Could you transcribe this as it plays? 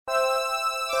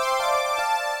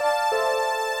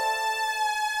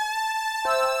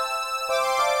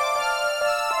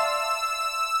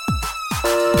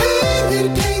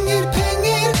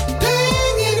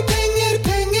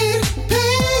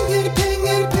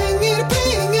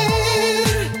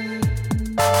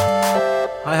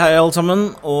alle sammen,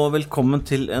 og velkommen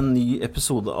til en ny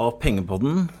episode av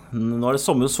Pengepodden. Nå det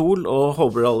sommer og sol, og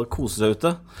håper alle koser seg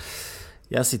ute.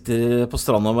 Jeg sitter på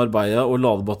stranda med Marbella og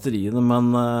lader batteriene,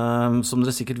 men som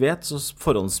dere sikkert vet, så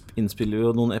forhåndsinnspiller vi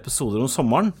jo noen episoder om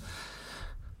sommeren.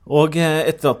 Og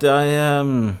etter at jeg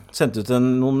sendte ut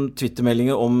noen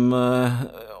Twitter-meldinger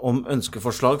om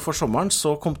ønskeforslag for sommeren,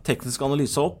 så kom teknisk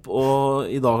analyse opp, og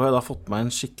i dag har jeg da fått meg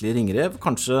en skikkelig ringrev,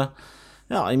 kanskje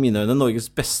i mine øyne Norges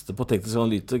beste på teknisk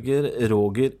analytiker,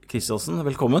 Roger Kristiansen.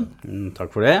 Velkommen. Takk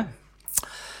for det.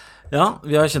 Ja,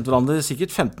 vi har kjent hverandre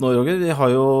sikkert 15 år, Roger. Vi har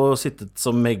jo sittet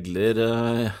som megler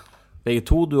begge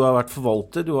to. Du har vært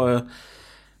forvalter. Du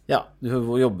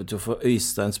jobbet jo for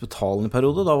Øysteins betalende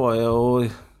periode. Da var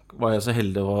jeg så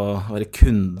heldig å være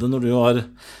kunde når du var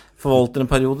forvalter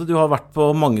en periode. Du har vært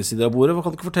på mange sider av bordet. Hva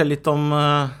kan du ikke fortelle litt om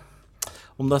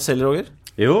deg selv, Roger?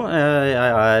 Jo, jeg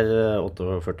er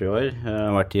 48 år. Jeg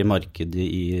har vært i markedet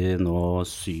i nå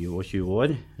 27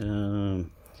 år.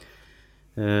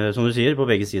 Som du sier, på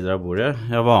begge sider av bordet.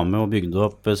 Jeg var med og bygde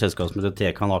opp selskap som heter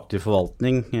Tekan Aktiv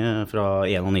Forvaltning fra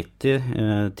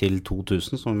 1991 til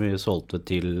 2000, som vi solgte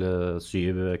til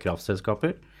 7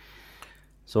 kraftselskaper.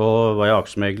 Så var jeg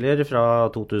aksjemegler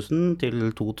fra 2000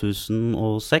 til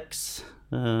 2006,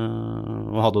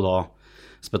 og hadde da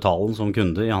Spetalen som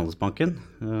kunde i Handelsbanken,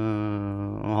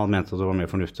 og han mente at det var mer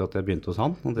fornuftig at jeg begynte hos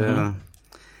han, og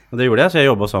det gjorde jeg, så jeg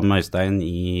jobbet sammen med Øystein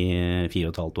i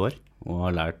 4,5 år, og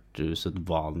har lært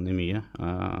usedvanlig mye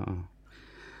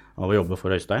av å jobbe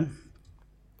for Øystein.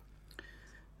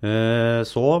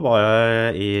 Så var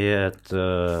jeg i et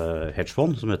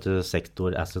hedgefond som heter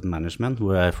Sektor Asset Management,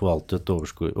 hvor jeg forvaltet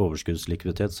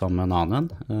overskuddslikviditet sammen med en annen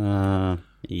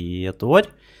i et år.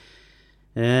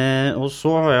 Og så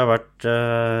har jeg vært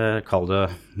kall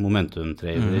det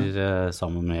momentum-trader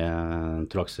sammen med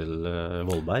Tor Aksel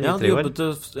Vollberg i 3 år.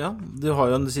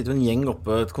 Det sitter en gjeng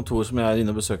oppe et kontor som jeg er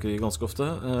inne og besøker ganske ofte.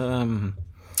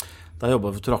 Der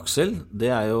jobber jeg for Tor Aksel.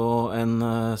 Det er jo en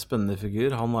spennende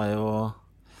figur. Han er jo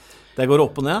det går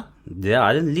opp og ned. Det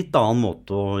er en litt annen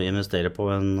måte å investere på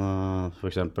enn for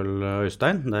eksempel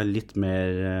Øystein. Det er litt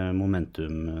mer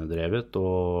momentumdrevet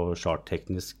og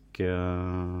chartteknisk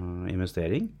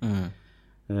investering.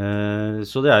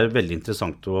 Så det er veldig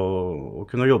interessant å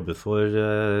kunne jobbe for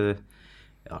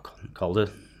kall det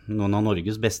noen av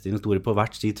Norges beste investorer på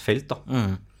hvert sitt felt da.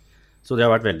 Så det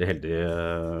har vært veldig heldig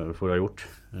for å ha gjort.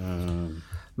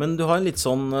 Men du har en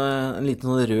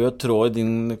liten rød tråd i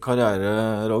din karriere,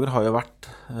 Roger, har jo vært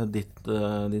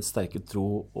din sterke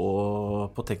tro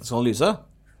på teknisk analyse.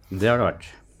 Det har det vært.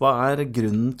 Hva er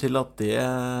grunnen til at det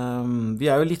vi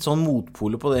er jo litt sånn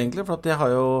motpoler på det egentlig, for at jeg har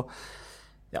jo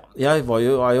jeg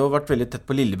har jo vært veldig tett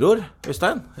på lillebror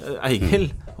Øystein, Eigil,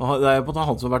 og det er jo på en måte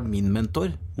han som har vært min mentor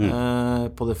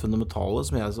på det fundamentale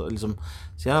som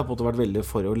så jeg har på en måte vært veldig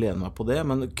for å lene meg på det,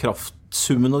 men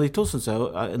kraftsummen av de to synes jeg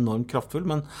jo er enormt kraftfull,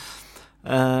 men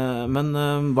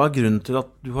hva er grunnen til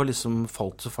at du har liksom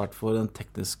falt så fælt for den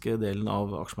tekniske delen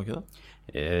av aksjemarkedet?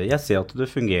 Jeg ser at det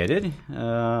fungerer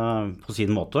på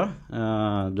sin måte.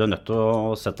 Du er nødt til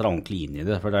å sette deg ordentlig inn i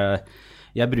det, for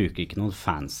jeg bruker ikke noen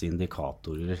fancy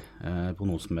indikatorer på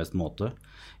noen som helst måte.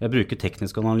 Jeg bruker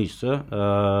teknisk analyse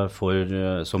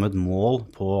som et mål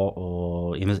på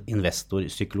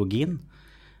investorpsykologien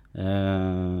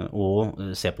og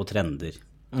se på trender.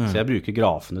 Så jeg bruker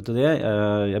grafene til det.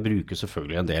 Jeg bruker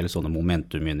selvfølgelig en del sånne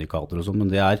momentumindikatorer og sånn,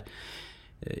 men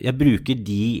jeg bruker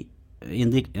de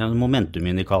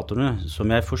momentumindikatorene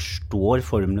som jeg forstår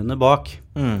formlene bak.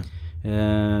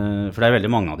 For det er veldig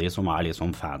mange av de som er litt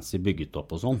sånn fancy bygget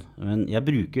opp og sånn. Men jeg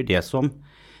bruker det som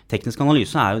teknisk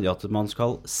analyse er jo det at man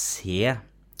skal se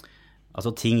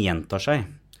altså ting gjentar seg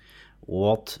og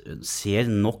at ser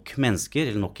nok mennesker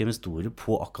eller nok investorer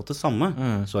på akkurat det samme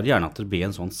så er det gjerne at det blir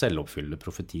en sånn selvoppfyllende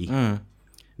profeti.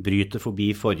 Bryter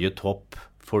forbi forrige topp,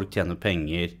 folk tjener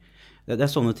penger. Det er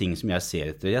sånne ting som jeg ser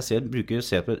etter. Bruker å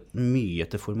se på mye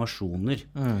etter formasjoner.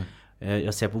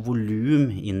 Jeg ser på volum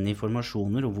inn i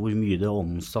formasjoner og hvor mye det er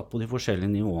omsatt på de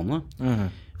forskjellige nivåene.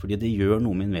 Fordi det gjør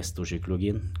noe med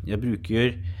investorpsykologien. Jeg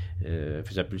bruker for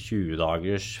eksempel 20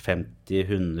 dagers, 50,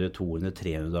 100, 200,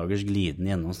 300 dagers glidende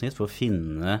gjennomsnitt for å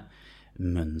finne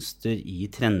mønster i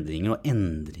trendringer og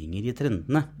endringer i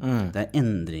trendene. Det er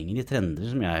endringer i trender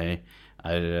som jeg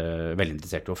er veldig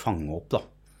interessert i å fange opp da.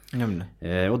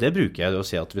 Og det bruker jeg å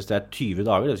se at hvis det er 20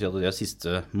 dager, det vil si at det er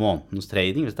siste månedens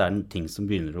trading, hvis det er en ting som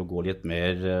begynner å gå litt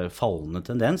mer fallende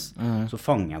tendens, så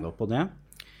fanger jeg det opp på det.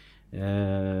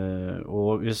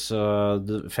 Og hvis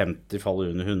 50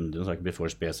 faller under 100, så er det ikke blitt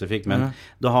for spesifikt, men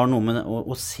det har noe med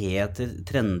å se etter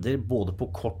trender både på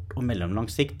kort og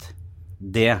mellomlang sikt.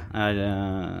 Det er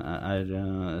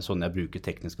sånn jeg bruker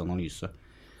teknisk analyse.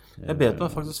 Jeg bet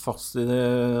meg faktisk fast i det,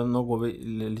 nå går vi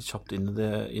litt kjapt inn i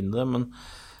det, men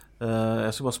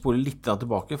jeg skal bare spole litt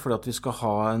tilbake, fordi at vi skal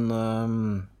ha en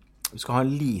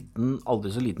liten, aldri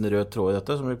så liten rød tråd i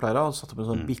dette, som vi pleier å ha, og satt opp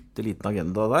en sånn bitte liten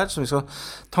agenda der, så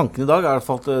tanken i dag er i hvert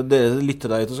fall at dere lytter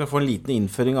der ute skal få en liten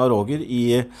innføring av Roger i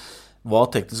hva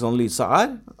teknisk analyse er.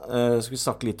 Så skal vi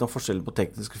snakke litt om forskjellen på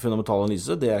teknisk og fundamental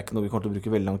analyse. Det er ikke noe vi kommer til å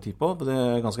bruke veldig lang tid på, for det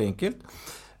er ganske enkelt.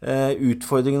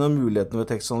 Utfordringen og mulighetene ved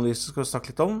tekstanalyse skal vi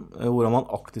snakke litt om, hvordan man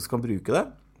aktivt kan bruke det,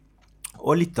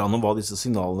 og litt om hva disse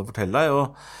signalene forteller deg,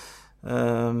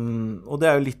 og det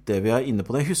er jo litt det vi er inne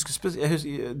på. Jeg husker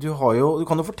du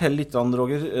kan jo fortelle litt,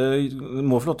 Roger, du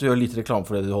må få lov til å gjøre litt reklame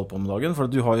for det du holder på med dagen, for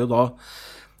du har jo da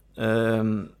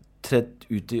trett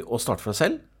ut i å starte for deg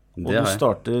selv. Og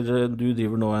du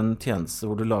driver nå en tjeneste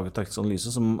hvor du lager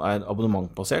tekstanalyse som er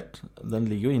abonnementbasert.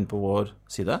 Den ligger jo inne på vår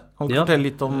side. Kan du fortelle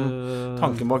litt om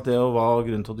tanken bak det, og hva er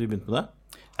grunnen til at du begynte med det?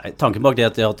 Nei, tanken bak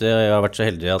det er at jeg har vært så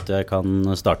heldig at jeg kan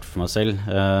starte for meg selv.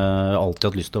 Jeg har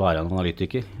alltid hatt lyst til å være en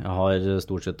analytiker. Jeg har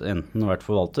stort sett enten vært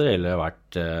forvalter eller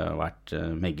vært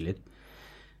megler.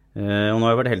 Og nå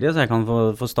har jeg vært heldig, så jeg kan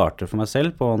få starte for meg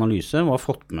selv på analyse, og har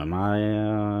fått med meg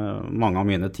mange av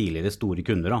mine tidligere store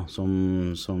kunder da,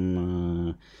 som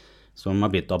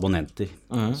har blitt abonnenter.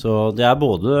 Så det er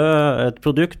både et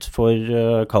produkt for,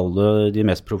 kall det de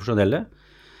mest profesjonelle,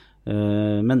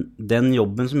 men den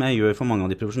jobben som jeg gjør for mange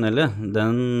av de profesjonelle,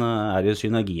 den er det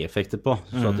synergieffekter på.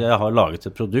 Så at jeg har laget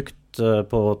et produkt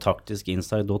på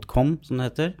taktiskinsight.com, som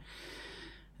det heter,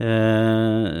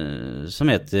 som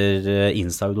heter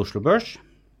Inside Oslo Børs,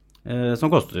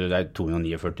 som koster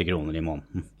 249 kroner i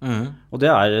måneden. Og det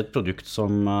er et produkt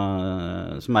som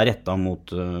er rettet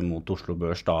mot Oslo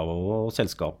Børs da, og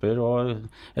selskaper, og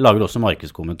jeg lager også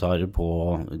markedskommentarer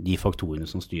på de faktorene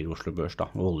som styrer Oslo Børs da,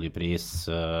 oljepris,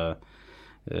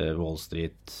 Wall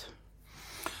Street.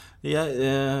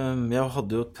 Jeg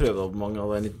hadde jo et prøveabonnement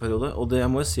av en liten periode, og jeg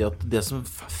må jo si at det som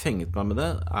fenget meg med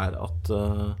det er at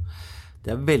det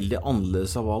er veldig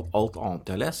annerledes av alt annet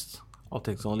jeg har lest av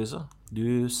tekstanalyse.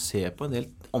 Du ser på en del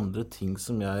andre ting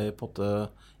som jeg på en måte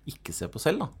ikke ser på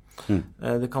selv da.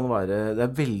 Det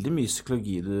er veldig mye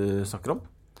psykologi du snakker om.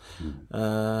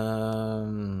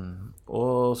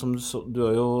 Og som du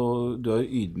er jo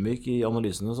ydmyk i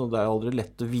analysene, så det er aldri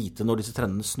lett å vite når disse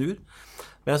trendene snur.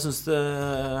 Men jeg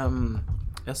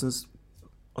synes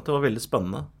at det var veldig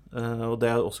spennende, og det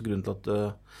er også grunnen til at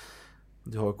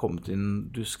du har kommet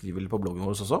inn, du skriver litt på bloggen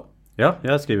vår også? Ja,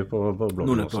 jeg skriver på bloggen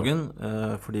Nordnett-bloggen,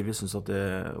 fordi vi synes at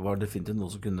det var definitivt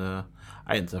noe som kunne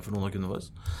egne seg for noen av kundene våre.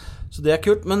 Så det er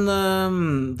kult, men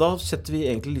da setter vi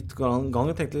egentlig litt gang.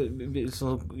 Jeg tenkte vi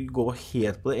går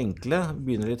helt på det enkle,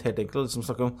 begynner litt helt enkelt, og liksom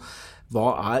snakke om hva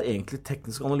er egentlig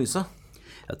teknisk analyse?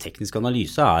 Ja, teknisk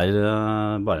analyse er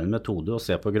bare en metode å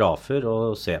se på grafer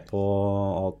og se på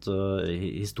at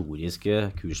historiske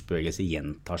kursbevegelser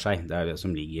gjentar seg. Det er det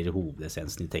som ligger i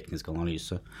hovedessensen i teknisk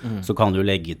analyse. Så kan du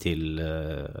legge til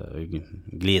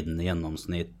glidende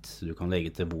gjennomsnitt, du kan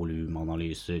legge til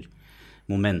volumanalyser,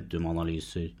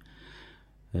 momentumanalyser,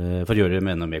 for å gjøre det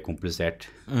enda mer komplisert.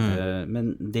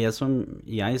 Men det som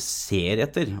jeg ser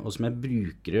etter, og som jeg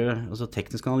bruker, altså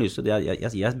teknisk analyse,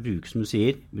 jeg bruker, som du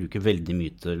sier, bruker veldig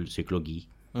mye til psykologi.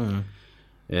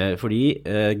 Fordi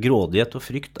grådighet og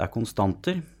frykt er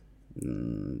konstanter.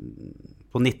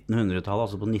 På 1900-tallet,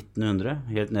 altså på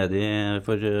 1900, helt ned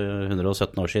for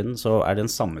 117 år siden, så er det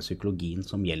den samme psykologien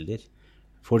som gjelder.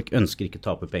 Folk ønsker ikke å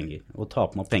tape penger. Og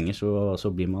taper man penger,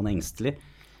 så blir man engstelig.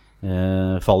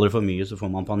 Faller det for mye, så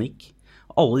får man panikk.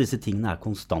 Alle disse tingene er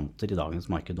konstanter i dagens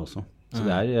marked også. Så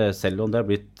det er, selv om det er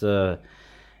blitt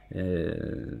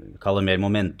kall det mer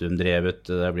momentumdrevet,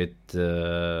 det er blitt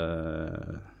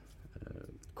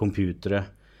computere,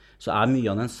 så er mye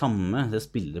av den samme, det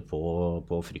spiller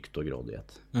på frykt og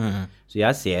grådighet. Så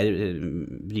jeg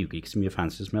bruker ikke så mye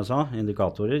fancy som jeg sa,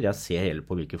 indikatorer. Jeg ser heller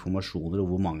på hvilke formasjoner og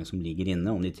hvor mange som ligger inne,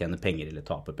 om de tjener penger eller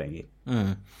taper penger.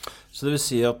 Så det vil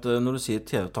si at når du sier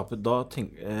tjener og taper, da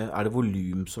er det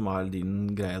volum som er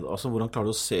din greie? Altså hvordan klarer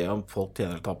du å se om folk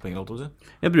tjener eller taper penger?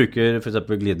 Jeg bruker for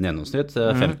eksempel glidende gjennomsnitt,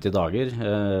 50 dager.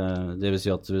 Det vil si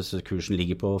at hvis kursen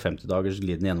ligger på 50 dagers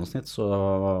glidende gjennomsnitt,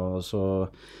 så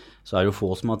er det jo få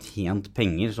som har tjent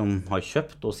penger, som har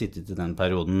kjøpt og sittet i den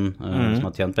perioden som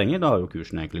har tjent penger. Da har jo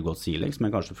kursen egentlig gått sidelengs,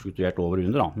 men kanskje fluktuert over og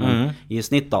under da. Men i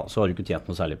snitt da, så har du ikke tjent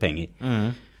noe særlig penger.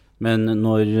 Men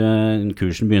når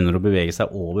kursen begynner å bevege seg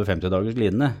over 50 dagers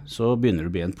glidende, så begynner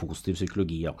det å bli en positiv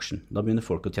psykologi i aksjen. Da begynner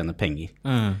folk å tjene penger.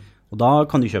 Og da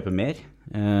kan de kjøpe mer.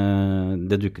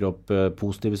 Det dukker opp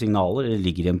positive signaler, det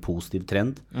ligger i en positiv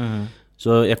trend.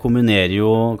 Så jeg kombinerer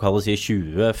jo, kan det si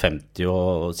 20, 50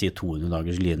 og si 200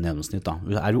 dagers glidende gjennomsnitt da.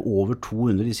 Du over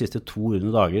 200 de siste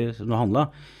 200 dager som du har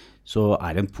handlet, så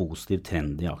det en positiv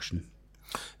trend i aksjen.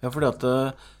 Ja, fordi at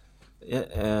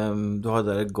du har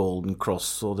det der Golden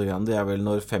Cross og det grann, det vel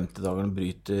når 50-dagerne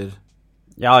bryter...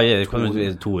 Ja, jeg kan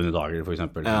 200 dager for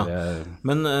eksempel. Ja.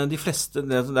 Men de fleste,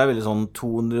 det veldig sånn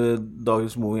 200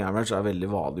 dagers moving average veldig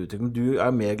vanlig uttrykk, men du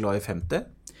mer glad i 50?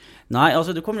 Nei,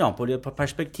 altså det kommer an på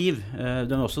perspektiv.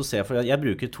 Du må også se, for jeg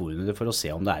bruker 200 for å se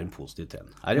om det en positiv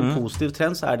trend. Det en positiv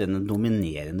trend, så det den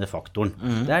dominerende faktoren.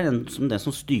 Det den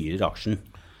som styrer aksjen.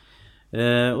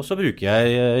 Og så bruker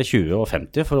jeg 20 og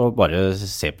 50 for å bare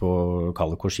se på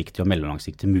kortsiktig og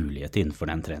mellomlangsiktig mulighet innenfor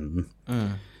den trenden.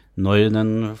 Når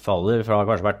den faller fra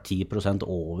kanskje vært 10%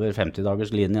 over 50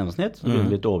 dagers glidende gjennomsnitt, så blir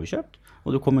det litt overkjøpt,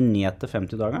 og du kommer ned til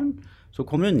 50-dageren, så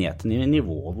kommer du ned til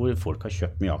nivået hvor folk har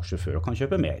kjøpt mye aksjer før og kan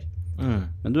kjøpe mer.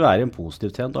 Men du i en positiv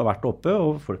trend, du har vært oppe,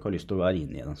 og folk har lyst til å være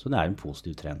inne i den, så det en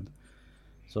positiv trend.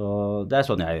 Så det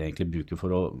sånn jeg egentlig bruker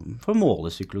for å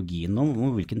måle psykologien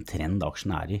om hvilken trend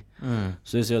aksjen i.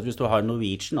 Så det vil si at hvis du har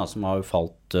Norwegian, da, som har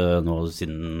falt nå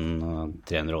siden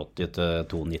 380 til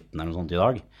 219 eller noe sånt i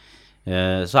dag,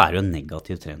 så det jo en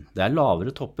negativ trend. Det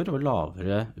lavere topper og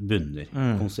lavere bunner,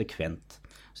 konsekvent.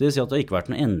 Så det vil si at det ikke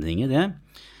vært noen endring i det.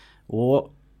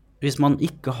 Og hvis man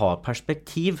ikke har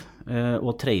perspektiv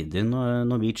og trader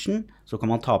Norwegian, så kan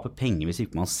man tape penger hvis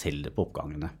ikke man selger på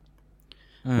oppgangene.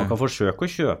 Man kan forsøke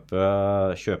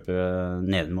å kjøpe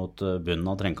ned mot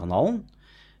bunnen av trendkanalen,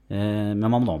 men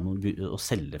man må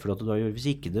selge, for at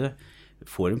hvis ikke det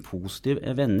får en positiv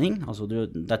vending, altså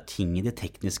det ting i det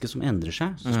tekniske som endrer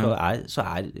seg, så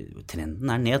trenden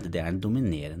ned, det en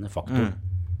dominerende faktor.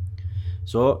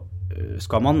 Så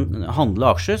skal man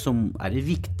handle aksjer, så det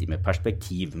viktig med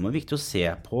perspektiv. Det er viktig å se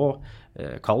på,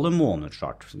 kall det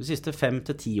månedschart, de siste 5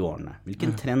 til 10 årene.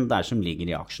 Hvilken trend det som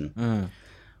ligger i aksjen.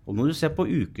 Og når du ser på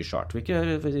ukechart,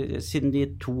 siden de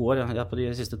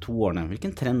siste 2 årene,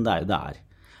 hvilken trend det det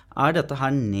dette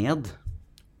her ned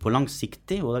på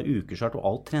langsiktig, og det ukechart og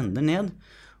alt trender ned,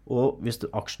 og hvis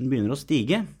aksjen begynner å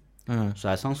stige,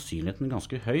 så sannsynligheten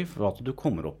ganske høy for at du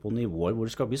kommer opp på nivåer hvor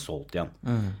det skal bli solgt igjen.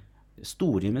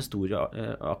 Store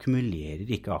investorer akkumulerer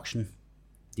ikke aksjen.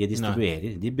 De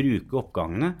distribuerer, de bruker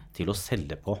oppgangene til å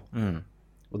selge på.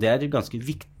 Og det ganske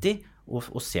viktig å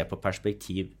se på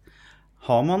perspektiv.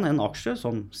 Har man en aksje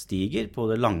som stiger på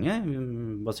det lange,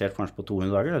 basert kanskje på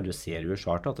 200 dager, du ser jo i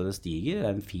chartet at det stiger, det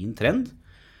en fin trend,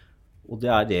 og det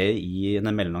det i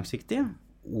den mellomlangsiktige,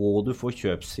 og du får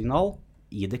kjøpssignal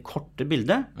i det korte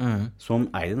bildet, som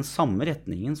i den samme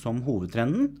retningen som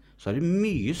hovedtrenden, så det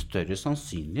mye større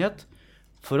sannsynlighet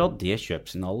for at det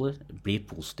kjøpssignalet blir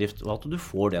positivt, og at du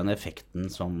får den effekten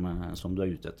som du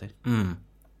ute etter.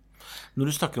 Når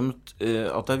du snakker om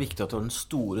at det viktig at du har den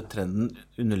store trenden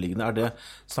underliggende,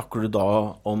 snakker du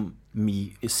da om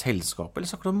i selskapet, eller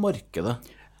snakker du om markedet?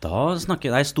 Da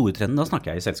snakker jeg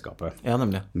i selskapet. Ja,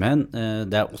 nemlig. Men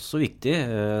det også viktig,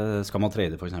 skal man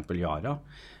trade for eksempel Yara,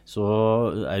 så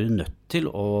du nødt til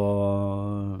å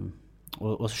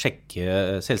sjekke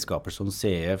selskaper som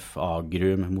CF,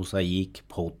 Agrum, Mosaic,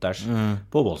 Potash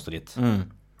på Wall Street.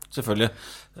 Selvfølgelig,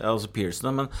 altså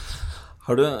Pearson, men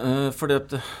har du, fordi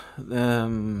at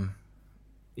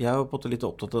jeg på en måte litt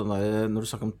opptatt av den der, når du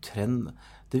snakker om trend,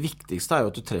 det viktigste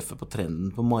jo at du treffer på trenden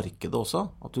på markedet også,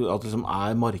 at liksom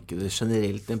markedet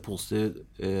generelt en positiv,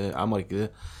 markedet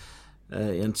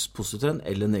i en positiv trend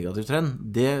eller en negativ trend,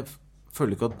 det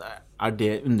føler du ikke at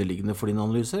det underliggende for dine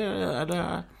analyser,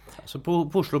 eller? Så på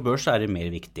Oslo Børs det mer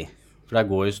viktig, for der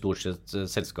går jo stort sett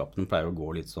selskapene pleier å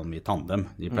gå litt som i tandem,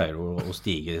 de pleier å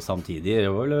stige samtidig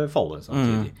eller falle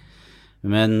samtidig.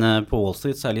 Men på Wall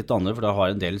Street så det litt andre, for det har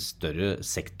en del større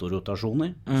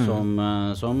sektorrotasjoner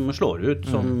som slår ut,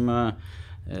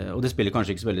 og det spiller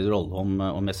kanskje ikke så veldig rolle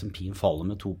om S&P faller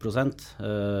med 2%,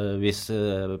 hvis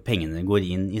pengene går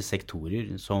inn i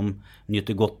sektorer som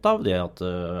nyter godt av det at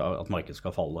markedet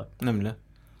skal falle. Nemlig.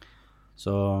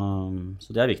 Så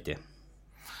det viktig.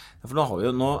 Ja, for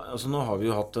nå har vi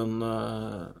jo hatt en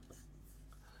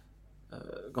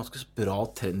ganske bra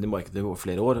trend i markedet over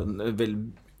flere år,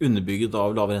 underbygget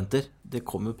av lave renter. Det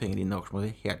kommer penger inn i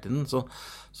aksjemarkedet hele tiden, så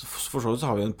for så vidt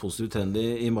så har vi en positiv trend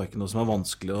i markedet som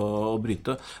vanskelig å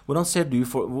bryte. Hvordan ser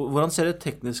det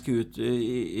teknisk ut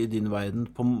i din verden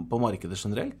på markedet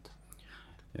generelt?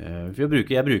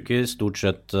 Jeg bruker stort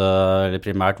sett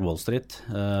primært Wall Street,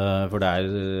 for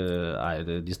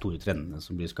det de store trendene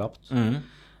som blir skapt.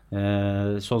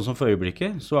 Sånn som for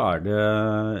øyeblikket så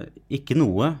det ikke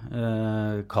noe,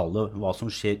 kall det hva som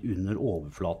skjer under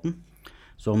overflaten,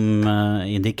 som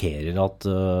indikerer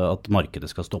at markedet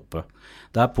skal stoppe.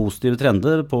 Det positive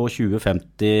trender på 20,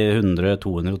 50, 100,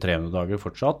 200 og 300 dager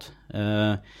fortsatt.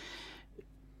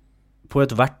 På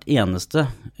hvert eneste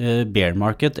bear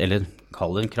market, eller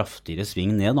kall det en kraftigere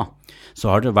sving ned da,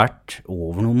 så har det vært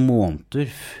over noen måneder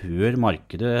før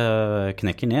markedet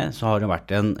knekker ned, så har det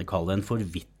vært kall det en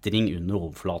forvittring under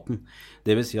overflaten.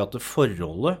 Det vil si at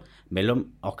forholdet mellom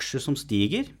aksjer som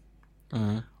stiger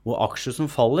og aksjer som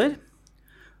faller,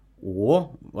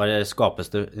 og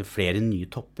skapes det flere nye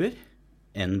topper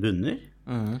enn bunner.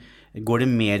 Går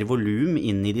det mer volum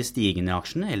inn i de stigende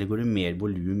aksjene, eller går det mer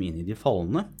volum inn i de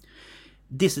fallende?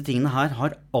 Disse tingene her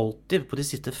har alltid, på de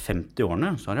siste 50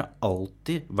 årene, så har det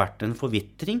alltid vært en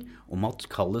forvittring om at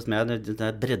kalles med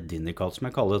det breddeindikator som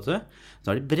jeg kaller det,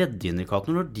 så er det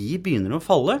breddeindikator når de begynner å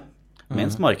falle,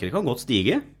 mens markedet kan godt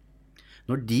stige.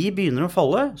 Når de begynner å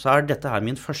falle, så er dette her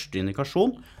min første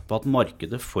indikasjon på at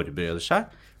markedet forbereder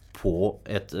seg på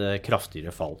et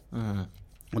kraftigere fall.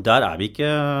 Og der er vi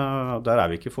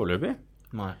ikke foreløpig.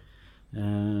 Nei.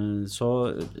 Så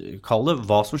kall det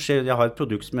hva som skjer. Jeg har et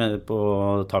produkt som er på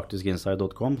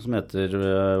taktiskinsight.com som heter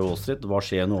Wall Street, hva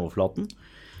skjer under overflaten,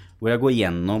 hvor jeg går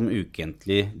gjennom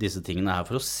ukentlig disse tingene her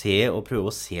for å se og prøve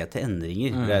å se til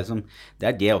endringer. Det er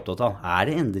det jeg er opptatt av.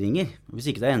 Er det endringer? Hvis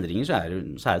ikke det er endringer,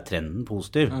 så er trenden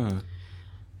positiv.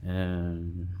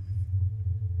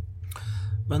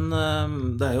 Men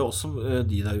det er jo også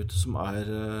de der ute som er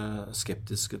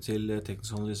skeptiske til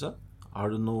teknisk analyse. Har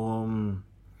du noe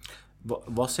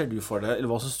hva ser du for deg, eller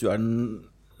hva synes du er den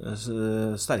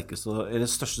sterkeste, eller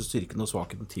største styrken og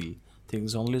svakheten til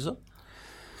teknisk analyse?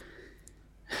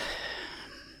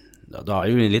 Det er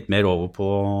jo litt mer over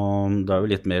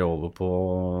på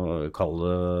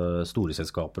kalle store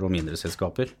selskaper og mindre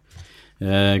selskaper.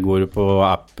 Går du på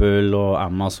Apple og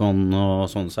Amazon og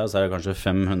sånn, så er det kanskje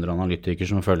 500 analytikere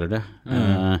som følger det.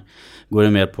 Går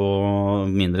du mer på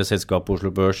mindre selskap på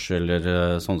Oslo Børs,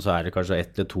 eller sånn, så er det kanskje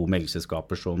 1 eller 2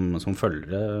 megselskaper som følger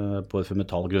det på et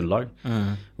fundamentalt grunnlag.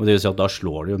 Og det vil si at da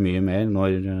slår det jo mye mer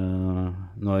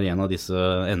når en av disse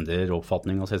endrer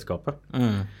oppfatning av selskapet.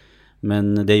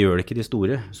 Men det gjør det ikke de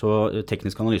store. Så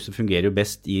teknisk analyse fungerer jo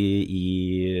best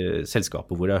i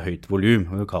selskaper hvor det er høyt volum.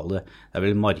 Det er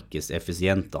vel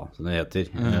markedseffisient da, som det heter.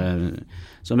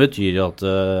 Som betyr at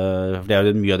det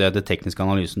er jo mye av det tekniske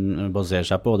analysen baserer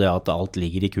seg på, det er at alt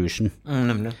ligger i kursen.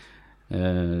 Nemlig.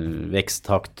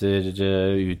 Veksttakter,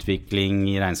 utvikling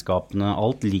i regnskapene,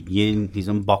 alt ligger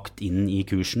liksom bakt inn i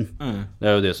kursen. Det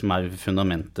er jo det som er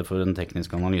fundamentet for den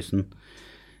tekniske analysen.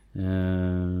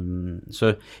 Så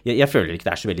jeg føler ikke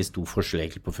det er så veldig stor forskjell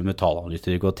egentlig på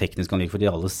fundamentalanalytikk og teknisk analytikk, fordi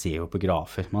alle ser jo på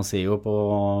grafer. Man ser jo på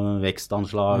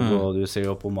vekstanslag, og du ser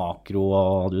jo på makro,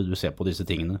 og du ser på disse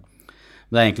tingene.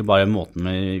 Men det er egentlig bare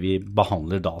måten vi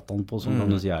behandler dataen på, som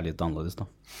kan du si er litt annerledes da.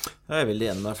 Jeg er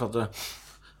veldig enig der, for at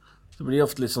det blir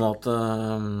ofte litt sånn at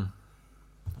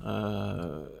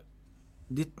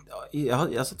jeg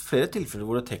har sett flere tilfeller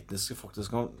hvor det tekniske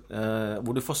faktisk kan,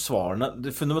 hvor du får svarene,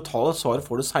 det fundamentale svaret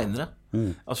får du senere.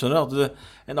 Jeg skjønner at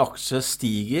en aksje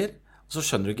stiger, og så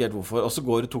skjønner du ikke helt hvorfor, og så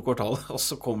går det 2 kvartaler, og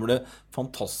så kommer det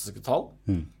fantastiske tall.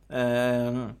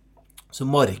 Så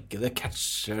markedet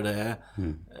catcher det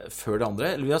før det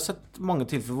andre. Eller vi har sett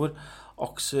mange tilfeller hvor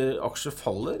aksjer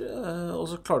faller, og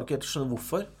så klarer du ikke helt å skjønne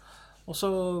hvorfor. Og så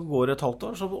går det et halvt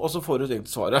år, og så får du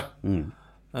egentlig svaret.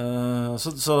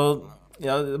 Så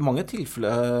ja, mange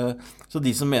tilfeller. Så de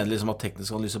som mener liksom at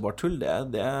teknisk analyse er bare tull,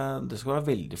 det skal være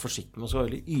veldig forsiktig, man skal være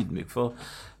veldig ydmyk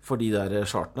for de der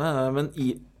chartene. Men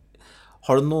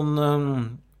har du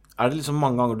er det liksom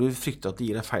mange ganger du frykter at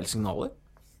de gir deg feil signaler?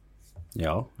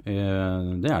 Ja,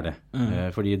 det er det.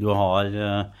 Fordi du har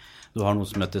noe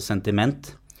som heter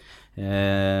sentiment.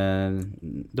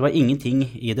 Det var ingenting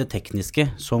i det tekniske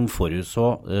som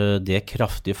forutså det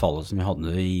kraftige fallet som vi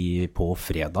hadde på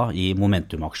fredag i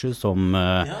momentumaksjer som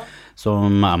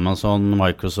Amazon,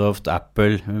 Microsoft,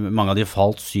 Apple. Mange av de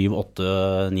falt 7,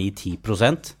 8, 9,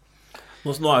 10%.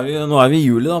 Nå er vi i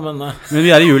juli da, men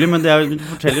vi er i juli, men det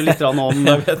forteller litt om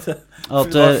jeg vet det. Hva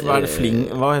er det Fling?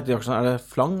 Hva heter de aksjene? Er det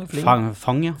Flang?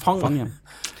 Fang, ja.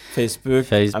 Facebook,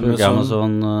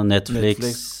 Amazon,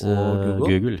 Netflix og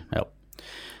Google. Ja.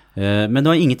 Men det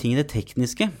var ingenting i det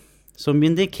tekniske som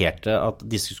indikerte at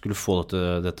disse skulle få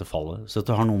dette fallet. Så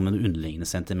det har noe med det underliggende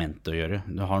sentimentet å gjøre.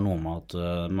 Det har noe med at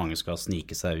mange skal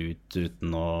snike seg ut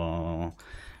uten å...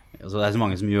 Altså det er så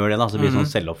mange som gjør det da, så det blir sånn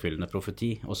selvoppfyllende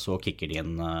profeti, og så kicker de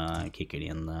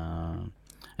inn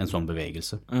en sånn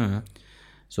bevegelse.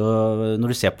 Så når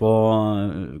du ser på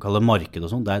marked og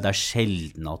sånn, det er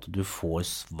sjelden at du får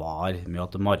svar med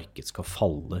at marked skal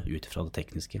falle ut fra det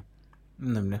tekniske.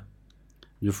 Nemlig.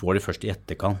 Du får det først i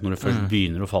etterkant. Når det først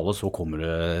begynner å falle, så kommer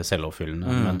det selvoppfyllende.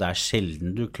 Men det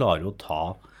sjelden du klarer å ta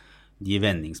de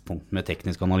vendingspunktene med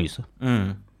teknisk analyse.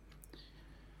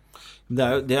 Det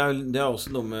er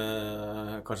også noe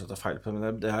med, kanskje jeg tar feil på,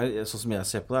 men det sånn som jeg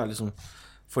ser på det, liksom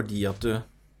fordi at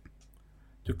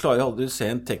du klarer aldri å se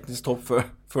en teknisk topp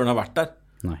før den har vært der.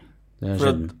 Nei, det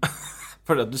sjelden.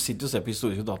 For du sitter og ser på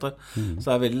historiske data, så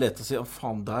det veldig lett å si,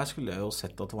 faen, der skulle jeg jo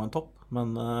sett at det var en topp, men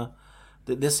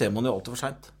det ser man jo alltid for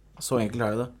sent. Så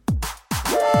enkelt det.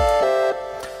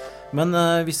 Men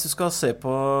hvis du skal se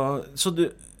på, så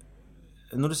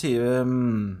når du sier,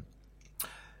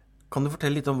 kan du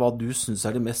fortelle litt om hva du synes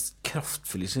det mest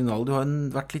kraftfulle signalet? Du har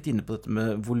vært litt inne på dette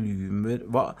med volumer.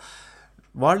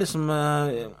 Hva liksom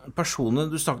personene,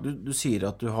 du sier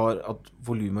at at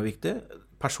volum viktig.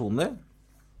 Personlig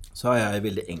så jeg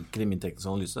veldig enkel i min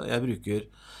tekniske analyse. Jeg bruker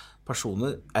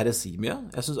personer RSI mye.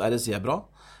 Jeg synes RSI bra.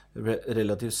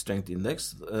 Relative Strength Index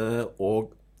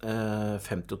og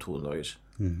 50 og 200 dagers.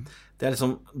 Det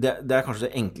liksom, det kanskje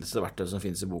det enkleste verktøyet som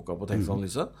finnes i boka på teknisk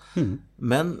analyse.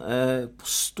 Men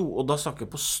og da snakker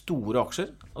jeg på store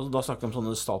aksjer. Altså, da snakker jeg om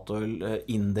sånne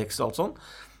Statoil-indeks og alt sånt.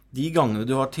 De gangene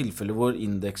du har tilfeller hvor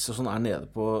indeks og sånn nede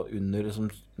på under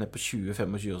liksom, nede på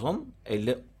 20-25 og sånn,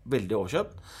 eller veldig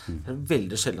overkjøpt, det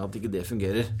veldig sjelden at ikke det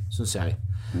fungerer, synes jeg.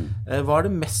 Hva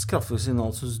det mest kraftfulle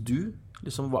signalet, synes du?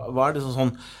 Liksom, hva det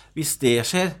sånn, hvis det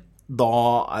skjer, da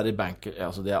det banker,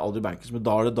 altså det aldri bankers, men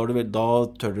da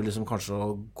tør du liksom kanskje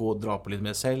å dra på litt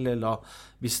mer selv, eller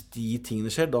hvis de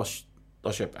tingene skjer, da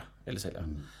kjøper jeg, eller selger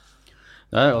jeg.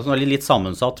 Det altså litt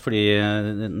sammensatt, fordi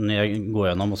når jeg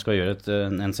går gjennom og skal gjøre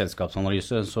en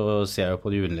selskapsanalyse, så ser jeg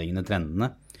på de underliggende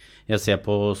trendene. Jeg ser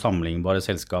på sammenlignbare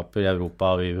selskaper i Europa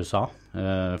og i USA,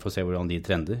 for å se hvordan de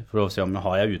trender, for å se om jeg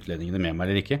har utlendingene med meg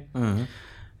eller ikke.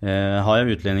 Har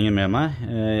jeg utlendinger med meg?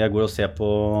 Jeg går og ser på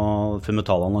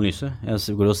fundamental analyse.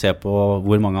 Jeg går og ser på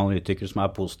hvor mange analytikere som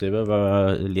positive,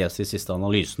 leser de siste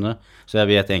analysene, så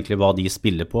jeg vet egentlig hva de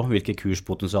spiller på, hvilke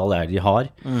kurspotensial de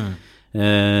har.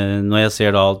 Når jeg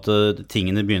ser da at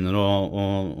tingene begynner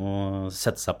å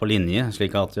sette seg på linje,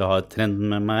 slik at jeg har trenden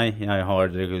med meg, jeg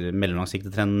har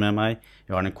mellomlangsiktig trenden med meg,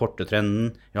 jeg har den korte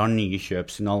trenden, jeg har nye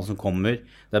kjøpsignaler som kommer,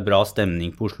 det bra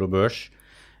stemning på Oslo Børs,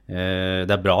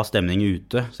 det bra stemning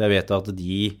ute, så jeg vet at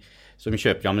de som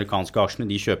kjøper de amerikanske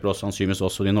aksjene, de kjøper også sannsynligvis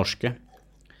også de norske.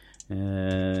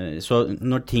 Så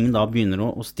når ting da begynner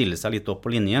å stille seg litt opp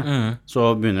på linje,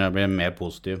 så begynner jeg å bli mer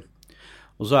positiv.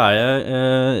 Og så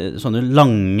det sånne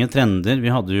lange trender. Vi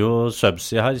hadde jo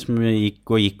Subsea her, som gikk,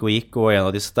 og en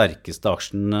av de sterkeste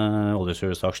aksjene,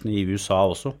 oljeserviceaksjene i USA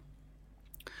også.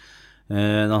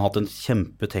 Den har hatt en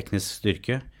kjempeteknisk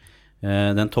styrke.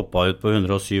 Den toppet ut på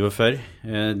 147.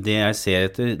 Det jeg ser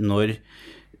etter når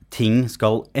ting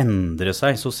skal endre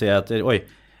seg, så ser jeg etter,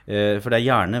 for det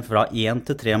gjerne fra 1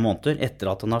 til 3 måneder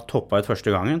etter at den har toppet ut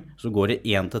første gangen, så går det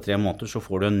 1 til 3 måneder, så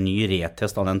får du en ny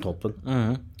retest av den toppen.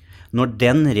 Når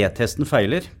den retesten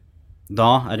feiler,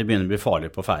 da det begynner å bli farlig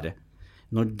på ferde.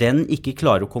 Når den ikke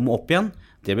klarer å komme opp igjen,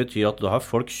 det betyr at da har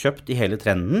folk kjøpt i hele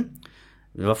trenden,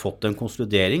 vi har fått en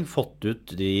konsolidering, fått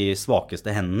ut de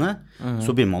svakeste hendene,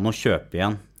 så begynner man å kjøpe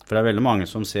igjen. For det veldig mange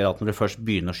som ser at når det først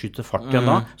begynner å skyte fart igjen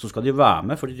da, så skal de være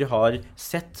med, fordi de har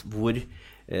sett hvor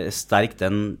sterk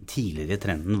den tidligere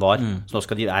trenden var. Så da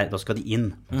skal de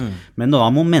inn. Men da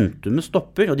momentumet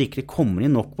stopper, og det ikke kommer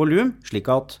inn nok volum, slik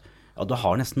at da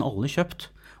har nesten alle kjøpt.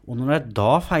 Og når det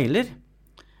da feiler,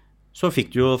 så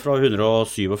fikk du jo fra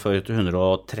 147 til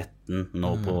 113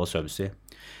 nå på Subsea.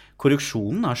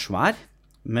 Korreksjonen svær,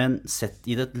 men sett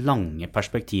i det lange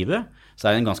perspektivet, så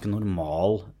det en ganske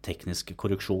normal teknisk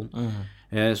korreksjon.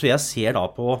 Så jeg ser da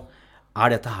på,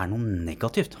 dette her noe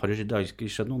negativt? Det har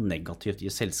ikke skjedd noe negativt i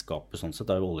selskapet, sånn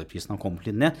sett, da oljeprisen har kommet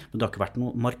litt ned, men det har ikke vært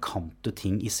noen markante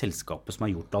ting i selskapet som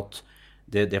har gjort at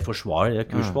det forsvarer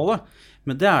kursbollet.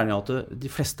 Men det det at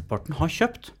de flesteparten har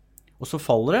kjøpt, og så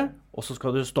faller det, og så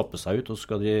skal det stoppe seg ut, og så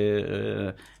skal de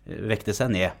vekte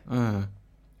seg ned.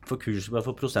 For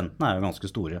prosentene jo ganske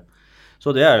store.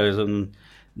 Så det liksom,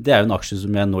 det jo en aksje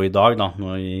som jeg nå i dag, da,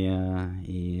 nå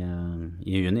i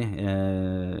juni,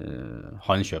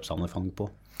 har en kjøpsanbefaling på.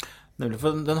 Nemlig,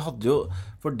 for den hadde jo,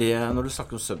 for det, når du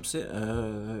snakker om Subsea,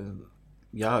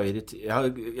 jeg har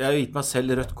gitt meg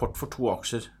selv rødt kort for 2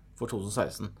 aksjer for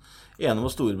 2016. Ene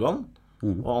var Storebrand,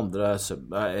 og andre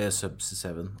Subsea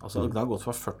 7. Altså, den har gått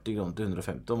fra 40 kroner til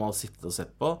 150, og man har sittet og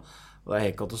sett på, og det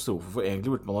helt katastrofe, for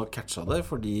egentlig burde man ha catchet det,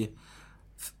 fordi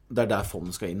det der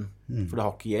fondet skal inn. For det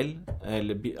har ikke gjeld,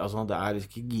 altså det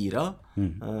ikke gira,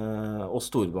 og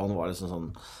Storebrand var liksom sånn.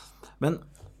 Men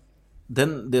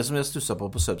det som jeg stusset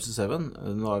på Subsea 7,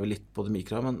 nå vi litt på det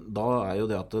mikro, men da jo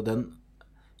det at den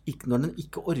når den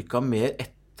ikke orket mer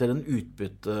etter den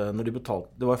utbytte, når de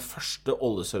betalte, det var første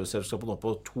oljeserviceselskapet nå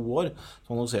på 2 år,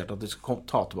 som annonserte at de skulle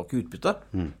ta tilbake utbytte.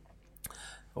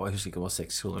 Og jeg husker ikke det var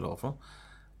 6 kroner eller hva for noe.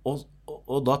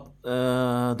 Og da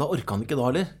orket han ikke da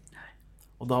heller.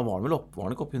 Og da var den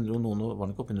ikke opp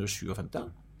 157, ja?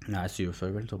 Nei,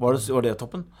 47 vel. Var det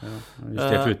toppen? Ja,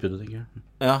 justert for utbytte, tenker jeg.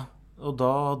 Ja, og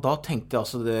da tenkte jeg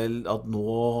altså at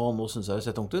nå synes jeg det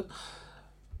ser tungt ut.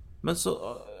 Men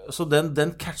så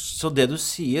det du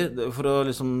sier, for å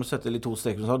liksom sette litt 2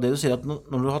 streker, det du sier at når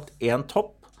du har hatt en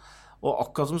topp, og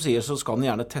akkurat som sier, så skal den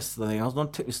gjerne teste den en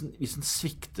gang. Hvis den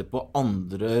svikter på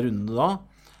andre runde da,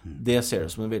 det ser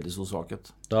det som en veldig stor svakhet.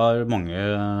 Da har mange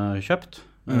kjøpt,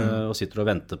 og sitter og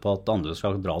venter på at andre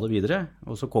skal dra det videre,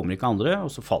 og så kommer ikke andre, og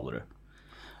så faller du.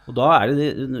 Og da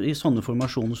i sånne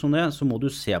formasjoner som det, så må du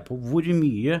se på hvor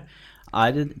mye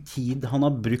tid han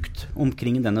har brukt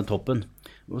omkring denne toppen.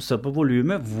 Og se på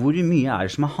volumet, hvor mye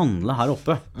det som handlet her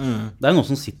oppe. Det noen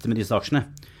som sitter med disse aksjene.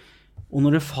 Og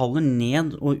når det faller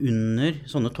ned og under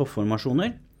sånne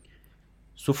toppformasjoner,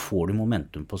 så får du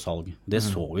momentum på salg. Det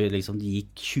så vi liksom, det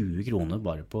gikk 20 kroner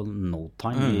bare på no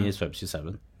time i Subsea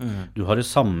 7. Du har det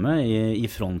samme i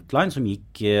Frontline, som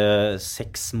gikk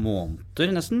 6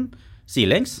 måneder nesten,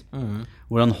 sidelengs,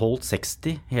 hvor han holdt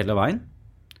 60 hele veien,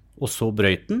 og så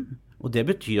brøyt den. Og det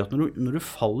betyr at når du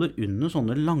faller under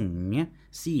sånne lange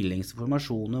sidelengs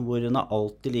formasjoner, hvor den har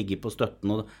alltid ligget på støtten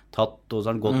og tatt, og så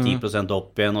har den gått 10%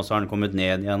 opp igjen, og så har den kommet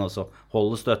ned igjen, og så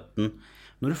holder støtten.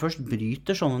 Når du først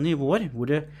bryter sånne nivåer, hvor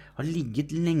det har ligget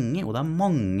lenge, og det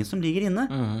mange som ligger inne,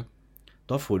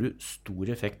 da får du stor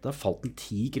effekt. Da falt den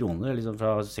 10 kroner, liksom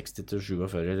fra 60 til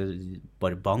 47,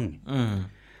 bare bang.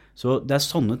 Så det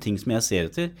sånne ting som jeg ser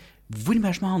etter. Hvor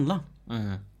mer som har handlet?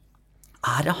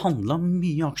 Det handlet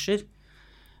mye aksjer,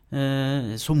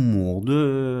 så må du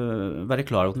være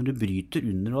klar over at når du bryter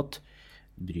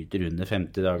under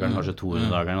 50 dager, kanskje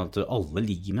 200 dager, at alle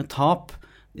ligger med tap.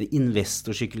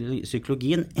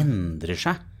 Investorpsykologien endrer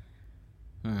seg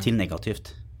til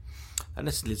negativt. Det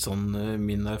nesten litt sånn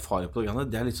min erfaring på det.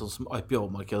 Det litt sånn som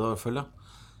IPO-markedet, føler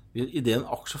jeg. I det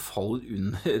en aksje faller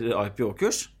under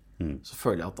IPO-kurs, så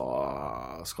føler jeg at da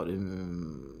skal du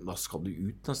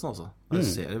ut nesten, altså. Jeg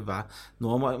ser det nå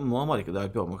har markedet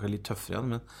IPO-markedet litt tøffere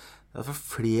igjen, men det for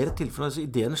flere tilfeller, altså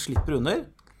ideen slipper under,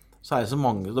 så det så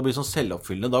mange, da blir det sånn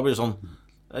selvoppfyllende, da blir det sånn,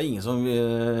 det ingen som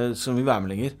vil være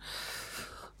med lenger.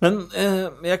 Men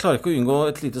jeg klarer ikke å unngå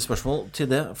et lite spørsmål til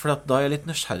det, for da er jeg litt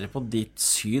nysgjerrig på ditt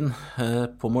syn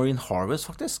på Marine Harvest,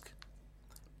 faktisk.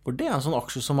 For det en sånn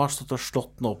aksje som har stått og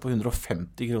slått nå på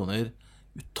 150 kroner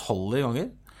utallige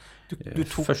ganger.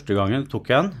 Første gangen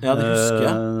tok jeg den, ja, det husker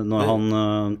jeg. Når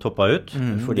han toppet ut,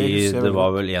 fordi det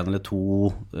var vel 1 eller 2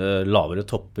 lavere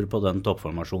topper på den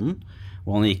toppformasjonen.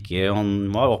 Og han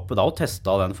var oppe da og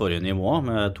testet den forrige nivået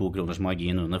med 2 kroners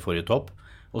margin under forrige topp,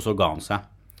 og så ga han seg.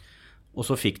 Og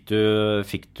så fikk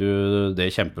du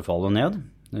det kjempefallet ned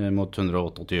mot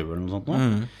 128 eller noe sånt nå.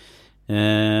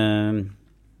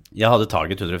 Jeg hadde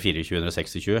taget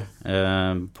 124-126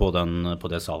 på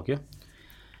det salget.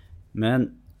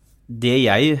 Men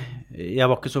jeg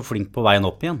var ikke så flink på veien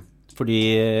opp igjen, fordi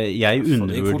jeg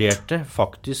undervurderte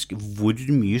faktisk hvor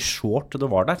mye short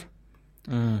det var der.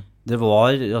 Det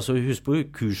var, altså husk på,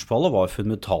 kursfallet var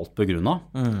fundamentalt begrunnet.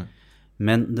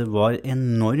 Men det var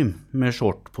enormt med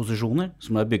short-posisjoner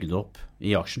som ble bygd opp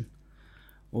i aksjen.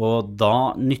 Og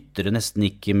da nytter det nesten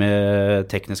ikke med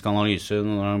teknisk analyse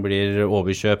når den blir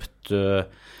overkjøpt.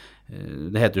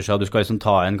 Det heter jo seg at du skal liksom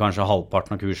ta inn kanskje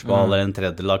halvparten av kursfall eller en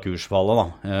tredjedel av kursfallet da,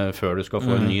 før du skal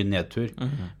få en ny nedtur.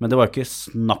 Men det var ikke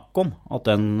snakk om at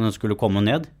den skulle komme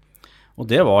ned. Og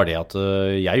det var det at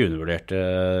jeg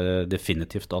undervurderte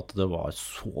definitivt at det var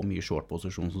så mye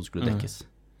short-posisjon som skulle dekkes.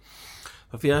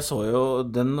 For jeg så jo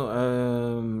den,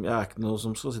 jeg ikke noe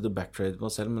som skal sitte og backtrade på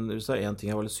meg selv, men hvis det en ting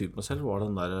jeg var litt sur på meg selv, var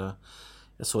den der,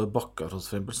 jeg så jo Bakka for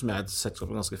eksempel, som jeg er et selskap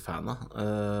ganske fan av.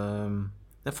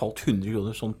 Det falt 100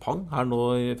 kroner sånn pang her nå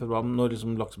i februar, når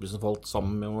liksom lakseprisen falt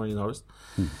sammen med Marine Harvest.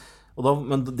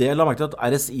 Men det jeg la merke til at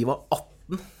RSI var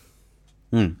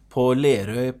 18 på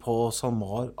Lerøy, på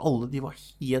SalMar, alle de var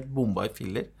helt bomba i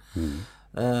filler.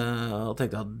 Og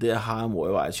tenkte at det her må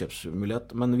jo være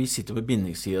kjøpsmulighet, men vi sitter på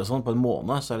bindingstid og sånn på en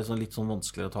måned, så det liksom litt sånn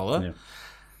vanskeligere å ta det.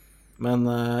 Men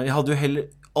jeg hadde jo heller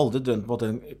aldri drømt på at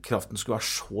den kraften skulle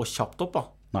være så kjapt opp da.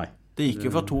 Nei. Den gikk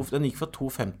fra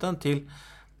 2,50 til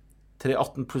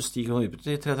 3,18 pluss 10 kroner utbytte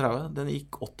til 3,30. Den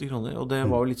gikk 80 kroner, og det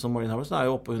var jo litt som Marine Harvest.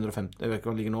 Den jo oppe på 150, jeg vet ikke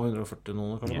om den ligger nå, 140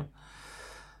 noen kanskje.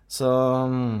 Så,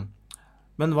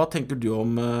 men hva tenker du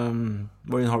om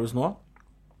Marine Harvest nå?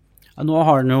 Ja, nå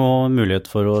har den jo mulighet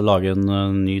for å lage en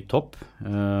ny topp.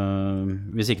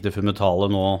 Hvis ikke det fundamentale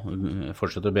nå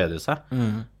fortsetter å bedre seg,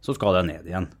 så skal det ned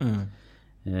igjen.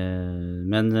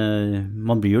 Men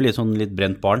man blir jo litt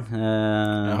brent barn,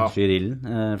 sier Rillen,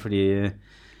 fordi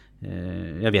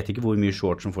jeg vet ikke hvor mye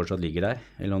short som fortsatt ligger der,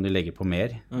 eller om de legger på mer,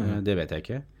 det vet jeg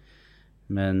ikke.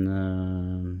 Men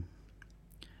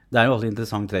det jo alltid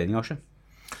interessant trading-aksje.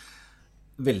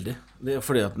 Veldig, nettopp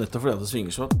fordi at det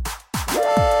svinger så.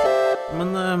 Men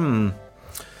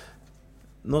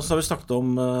nå så har vi snakket om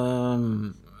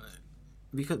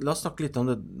la oss snakke litt om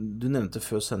det du nevnte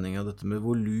før sendingen, dette med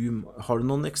volum. Har du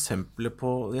noen eksempler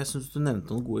på, jeg synes du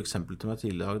nevnte noen gode eksempler til meg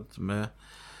tidligere, dette med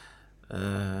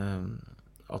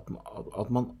at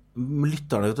man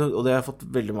lytter det, og det har jeg fått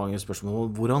veldig mange spørsmål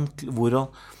om, hvordan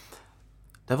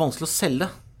det vanskelig å selge.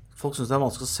 Folk synes det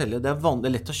vanskelig å selge. Det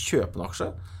er lett å kjøpe en aksje.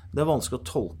 Det vanskelig å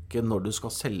tolke når du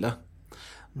skal selge.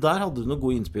 Der hadde du noen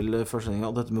gode innspill før sendingen,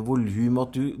 av dette med volum,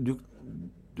 at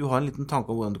du har en liten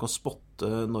tanke om hvordan du kan spotte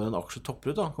når en aksje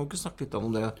topper ut. Da. Kan du ikke snakke litt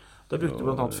om det? Da brukte du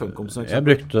blant annet Funcom som eksempel. Jeg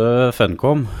brukte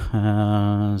Funcom,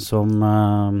 som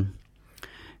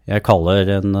jeg kaller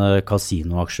en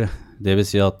kasinoaksje. Det vil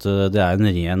si at det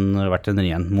vært en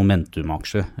ren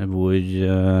momentumaksje, hvor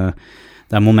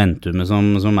det momentumet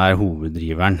som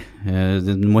hoveddriveren.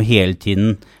 Du må hele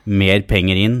tiden mer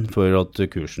penger inn for at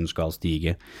kursen skal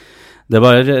stige. Det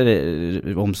var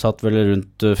omsatt vel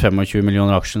rundt 25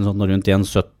 millioner aksjer, sånn rundt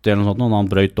 1,70 eller noe sånt, og han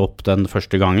brøyt opp den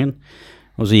første gangen.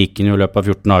 Og så gikk den jo i løpet av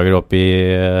 14 dager opp i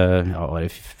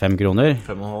 5 kroner.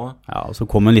 5,5. Ja, og så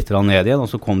kom den litt ned igjen,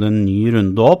 og så kom det en ny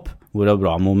runde opp, hvor det var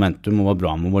bra momentum og var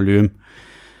bra med volum.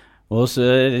 Og så,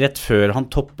 rett før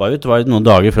han toppet ut, var det noen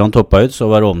dager før han toppet ut,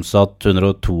 så var det omsatt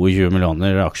 122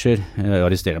 millioner aksjer. Jeg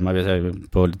arresterer meg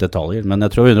på litt detaljer, men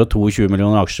jeg tror 122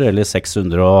 millioner aksjer, eller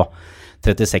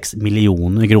 636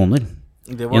 millioner kroner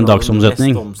i en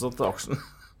dagsomsetning. Det var den mest omsatte aksjen.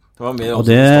 Det var mer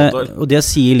og det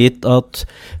sier litt at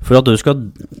for at du skal,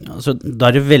 altså,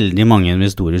 da det veldig mange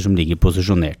investorer som ligger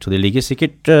posisjonert, og de ligger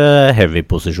sikkert heavy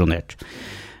posisjonert.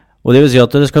 Og det vil si at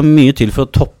det skal mye til for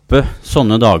å toppe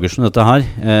sånne dager som dette her,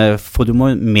 for du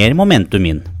må mer momentum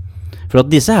inn. For at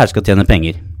disse her skal tjene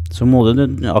penger, så må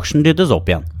aksjen dyttes opp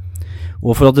igjen.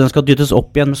 Og for at den skal dyttes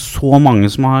opp igjen med så mange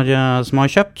som har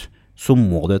kjøpt, så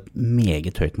må det et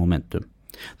meget høyt momentum.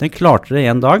 Den klarte det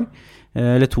en dag,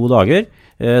 eller 2 dager,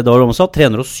 da var det omsatt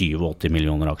 387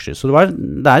 millioner aksjer. Så det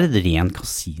et ren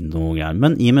kasino-greier.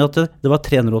 Men i og med at det var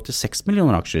 386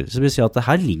 millioner aksjer, så vil jeg si at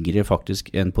her ligger det faktisk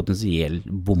en potensiell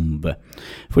bombe.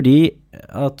 Fordi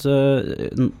at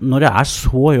når det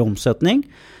så høy omsetning,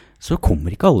 så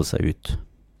kommer ikke alle seg ut.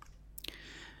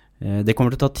 Det kommer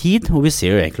til å ta tid, og vi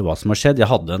ser jo egentlig hva som har skjedd. Jeg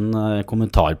hadde en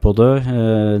kommentar på det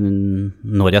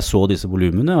når jeg så disse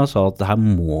volumene, og sa at her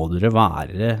må dere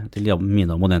være, til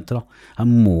mine abonnenter da, her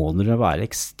må dere være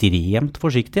ekstremt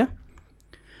forsiktige.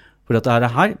 For dette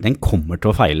her, den kommer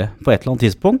til å feile. På et eller annet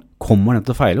tidspunkt kommer den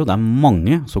til å feile, og det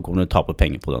mange som kommer til å tape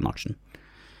penger på den aksjen.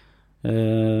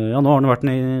 Ja, nå har den vært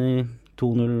i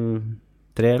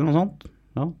 203 eller noe sånt.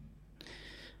 Ja.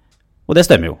 Og det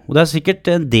stemmer jo. Og det sikkert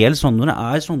en del sånne, når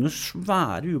det sånne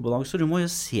svære ubalanser, du må jo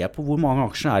se på hvor mange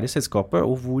aksjer i selskapet,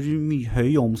 og hvor mye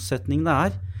høy omsetning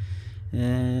det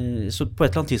så på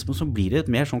et eller annet tidspunkt så blir det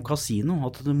et mer sånn kasino,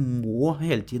 at det må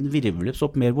hele tiden virvles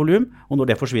opp mer volum, og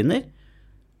når det forsvinner,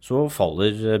 så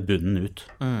faller bunnen ut.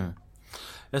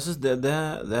 Jeg synes det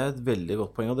et veldig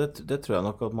godt poeng, og det tror jeg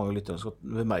nok at mange lyttere skal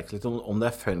bemerke litt, om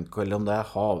det Funko, eller om det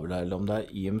Havla, eller om det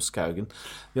IM Skaugen.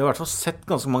 Vi har i hvert fall sett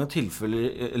ganske mange tilfeller,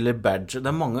 eller badger.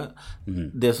 Det mange,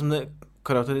 det som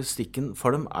karakteristikken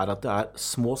for dem at det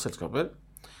små selskaper,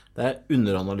 det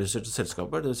underanalyserte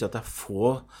selskaper, det vil si at det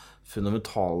få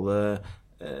fundamentale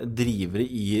drivere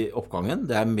i oppgangen.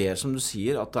 Det mer som du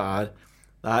sier, at det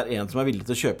en som villig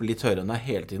til å kjøpe litt høyere enn deg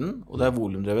hele tiden, og det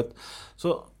volumdrevet.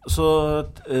 Så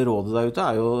rådet der ute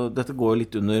jo, dette går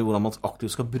litt under hvordan man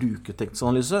aktivt skal bruke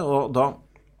tekstanalyse, og da,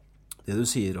 det du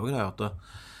sier, Roger, at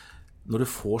når du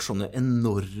får sånne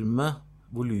enorme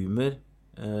volumer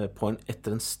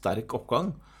etter en sterk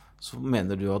oppgang, så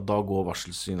mener du at da går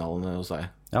varselsignalene hos deg?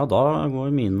 Ja, da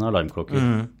går mine alarmklokker.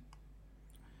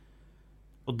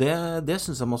 Og det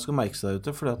synes jeg man skal merke seg der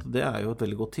ute, for det jo et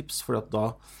veldig godt tips, for da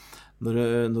når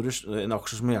en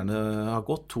aksje som gjerne har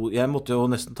gått jeg måtte jo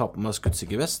nesten ta på meg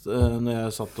skuddsikker vest når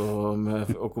jeg satt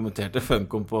og kommenterte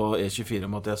Funcom på E24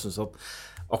 om at jeg synes at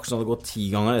aksjen hadde gått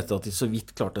 10 ganger etter at de så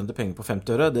vidt klarte hente penger på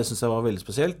 50 øre. Det synes jeg var veldig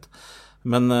spesielt.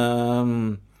 Men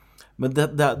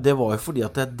det var jo fordi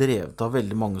at det drevet av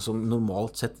veldig mange som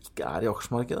normalt sett ikke i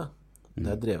aksjemarkedet.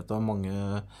 Det drevet av mange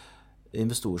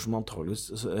investorer som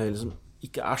antageligvis eller som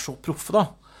ikke så proffe da.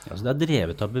 Altså det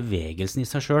drevet av bevegelsen I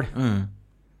seg selv.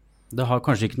 Det har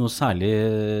kanskje ikke noe særlig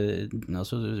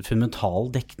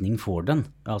fundamental dekning for den,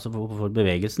 altså for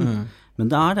bevegelsen. Men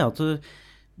det det at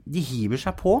de hiver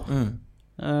seg på.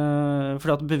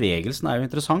 Fordi at bevegelsen jo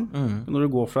interessant. Når du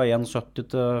går fra 1,70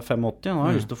 til 85, da har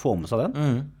jeg lyst til å få med seg den.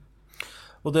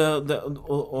 Og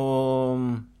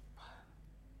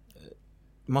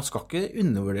man skal ikke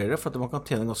undervurdere det, for at man kan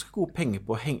tjene ganske gode penger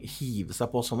på å hive seg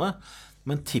på sånne.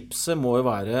 Men tipset må jo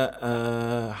være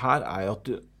her jo at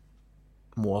du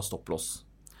må ha stopplås.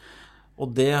 Og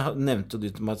det nevnte du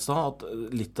til meg I sted, at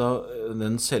litt av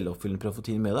den selvoppfyllende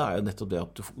profetien med det jo nettopp det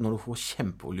at når du får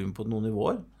kjempevolym på noen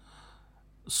nivåer,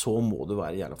 så må du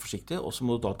være jævla forsiktig, og så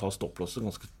må du da ta stopplåset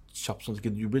ganske kjapt, sånn at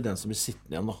ikke du blir den som blir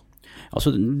sittende igjen da.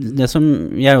 Altså, det som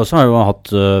jeg også har jo hatt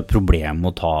problem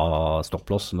med å ta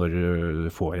stopplås når du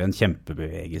får en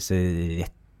kjempebevegelse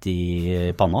rett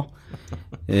I panna.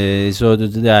 Så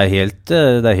det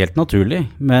helt naturlig,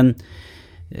 men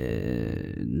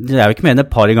det jo ikke mer enn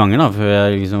et par ganger da, før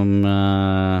jeg liksom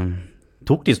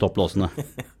tok de stopplåsene.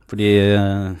 Fordi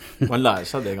man lærer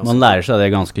seg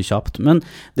det ganske kjapt. Men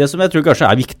det som jeg tror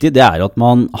kanskje viktig, det at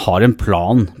man har en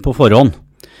plan på forhånd.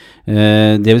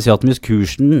 Det vil si at hvis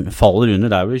kursen faller under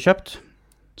der hvor du har kjøpt,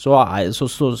 så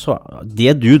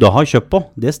det du da har kjøpt på,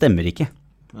 det stemmer ikke.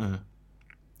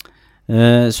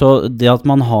 Så det at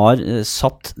man har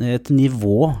satt et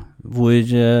nivå hvor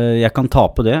jeg kan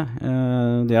tape det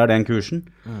den kursen,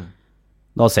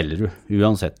 da selger du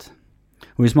uansett.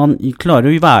 Og hvis man klarer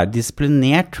å være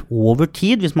disiplinert over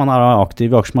tid, hvis man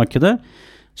aktiv I aksjemarkedet,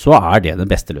 så det den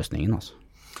beste løsningen, altså.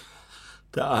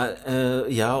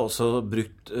 Jeg har også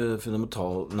brukt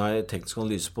teknisk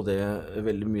analyse på det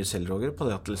veldig mye selv, Roger, på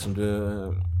det at liksom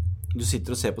du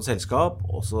sitter og ser på et selskap,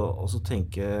 og så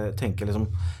tenker liksom,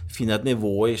 finner et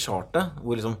nivå I chartet,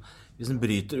 hvor liksom, hvis den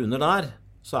bryter under der,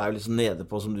 så jo liksom nede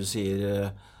på, som du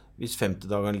sier, hvis 50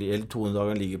 dager eller 200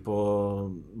 dager ligger på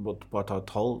bare ta et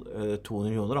tall,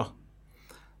 200 kroner da.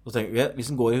 Så tenker jeg, hvis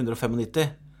den går I 195,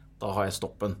 da har jeg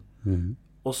stoppen.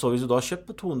 Og så hvis du da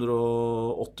kjøper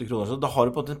 280 kroner, så da har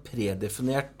du på en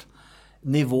predefinert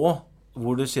nivå,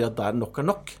 hvor du sier at der nok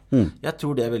nok. Jeg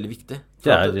tror det veldig viktig.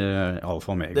 Det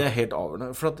alfa og omega. Det helt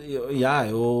avgjørende. For at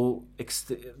jeg jo hvis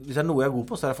det noe jeg god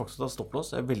på, så det faktisk å ta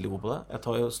stopplås. Jeg veldig god på det. Jeg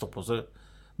tar jo stopplåser.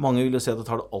 Mange vil jo si at jeg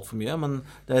tar det alt for mye, men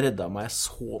det reddet meg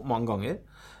så mange ganger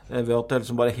ved at jeg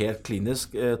liksom bare helt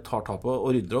klinisk tar tapet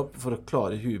og rydder opp for å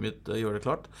klare huet mitt gjøre det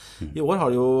klart. I år har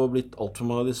det jo blitt alt for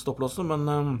mange av disse stopplåsene, men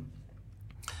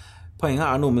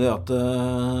poenget noe med det at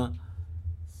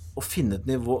å finne et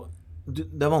nivå,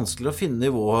 det vanskelig å finne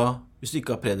nivået hvis du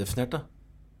ikke har predefinert det.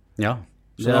 Ja,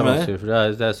 det vanskelig, for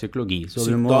det psykologi. Så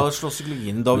da slår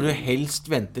psykologien, da vil du helst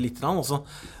vente litt, og så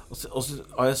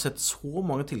har jeg sett så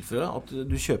mange tilfeller at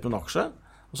du kjøper en aksje,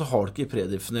 og så har du ikke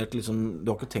predefinert, liksom, du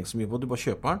har ikke tenkt så mye på det, du bare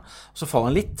kjøper den, og så faller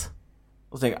den litt.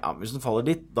 Og så tenker jeg, hvis den faller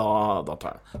dit, da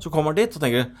tar jeg den. Så kommer den dit, og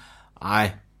tenker jeg, nei,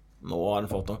 nå har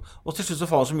den fått noe. Og til slutt så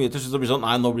faller den så mye, til slutt så blir det sånn,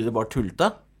 nei, nå blir det bare tullete.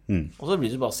 Og så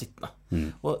blir det bare sittende.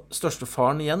 Og største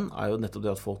faren igjen jo nettopp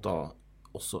det at folk da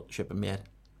også kjøper mer.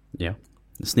 Ja.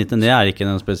 Snittet det ikke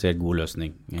en spesielt god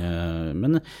løsning.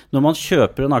 Men når man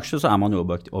kjøper en aksje, så man jo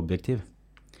objektiv.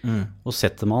 Og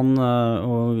setter man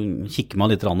og kikker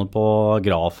man litt på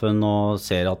grafen og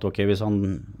ser at ok, hvis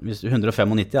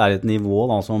 195 et nivå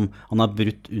da, som han har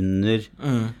brutt under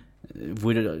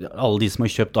hvor alle de som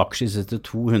har kjøpt aksjer etter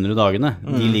 200 dagene,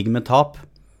 de ligger med tap,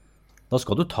 da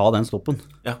skal du ta den stoppen.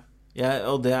 Ja,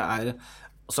 og det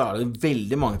så det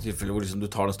veldig mange tilfeller hvor liksom du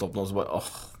tar den stoppen og så bare,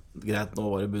 greit, nå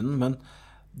var det bunnen, men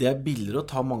det billigere å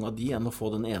ta mange av de enn å få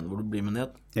den ene hvor du blir med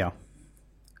ned. Ja.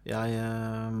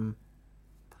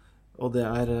 Og det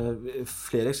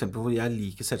flere eksempler hvor jeg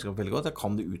liker selskapet veldig godt. Jeg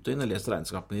kan det ut og inn, jeg har lest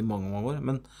regnskapene I mange år,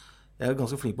 men jeg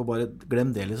ganske flink på å bare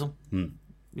glemme det, liksom.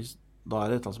 Hvis, da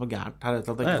det et eller annet som gærent. Her et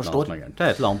eller annet jeg ikke forstår. Det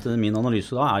et eller annet, min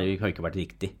analyse da har ikke vært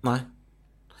riktig. Nei.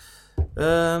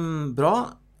 Bra.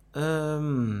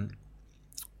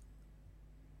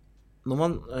 Når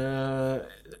man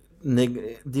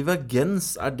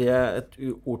divergens, det et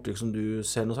ordtrykk som du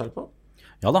ser noe særlig på?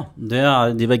 Ja da,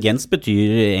 divergens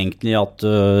betyr egentlig at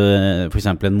for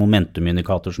eksempel en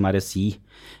momentumindikator som RSI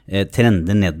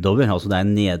trender nedover, altså det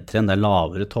en nedtrend, det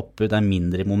lavere topper, det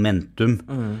mindre momentum,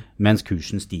 mens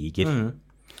kursen stiger.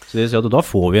 Så det vil si at da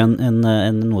får vi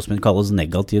noe som kalles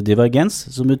negativ divergens,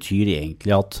 som betyr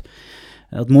egentlig at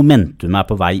momentum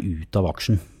på vei ut av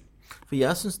aksjen. For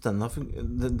jeg synes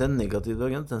den negative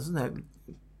divergens, den synes jeg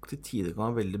til tider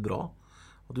kan være veldig bra.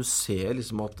 Og du ser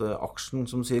liksom at aksjen,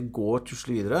 som du sier, går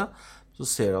tusler videre, så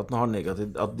ser du at den har negativ,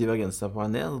 at divergensen er på vei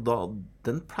ned, og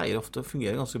den pleier ofte å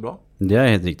fungere ganske bra. Det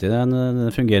er helt riktig,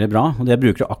 den fungerer bra, og jeg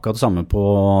bruker akkurat det samme på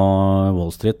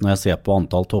Wall Street når jeg ser på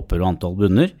antall topper og antall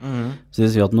bunner. Så det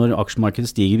vil si at når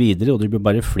aksjemarkedet stiger videre, og det blir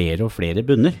bare flere og flere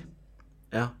bunner,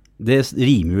 det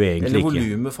rimer jo egentlig ikke.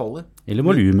 Eller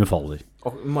volumet faller.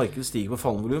 Markedet stiger på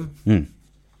fallende volum.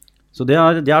 Så det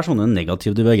er sånne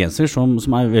negative divergenser som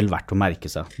er vel verdt å merke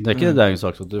seg. Det er ikke det er jo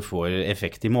sagt at du får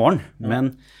effekt i morgen,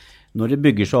 men når det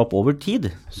bygger seg opp over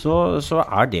tid, så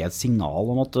er det et signal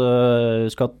om at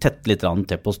du skal tette litt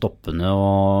til på stoppene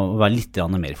og være litt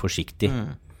mer forsiktig.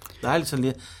 Det er liksom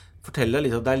fortell deg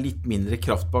litt at det er litt mindre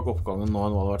kraft bak oppgangen nå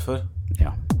enn hva det har vært før.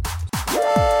 Ja.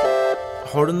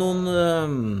 Har du noen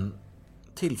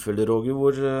tilfeller, Roger,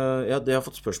 hvor det har jeg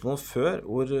fått spørsmål om før,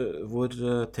 hvor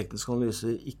teknisk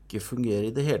analyse ikke fungerer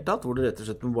i det hele tatt, hvor det rett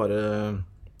og slett bare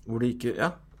hvor de ikke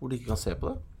kan se på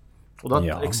det? Og da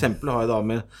eksempelet har jeg da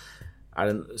med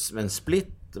en split,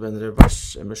 en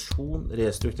revers, emisjon,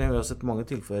 restrukturering. Vi har sett mange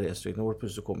tilfeller restrukturering hvor det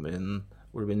plutselig kommer inn,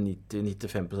 hvor det blir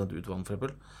 90-95% utvann for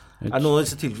eksempel. Er det noen av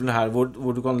disse tilfellene her hvor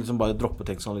du kan liksom bare droppe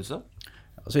tekstanalyse?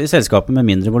 Altså I selskaper med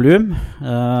mindre volum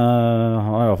har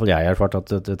i hvert fall jeg erfart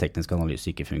at teknisk analyse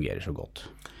ikke fungerer så godt.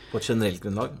 På et generelt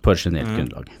grunnlag? På et generelt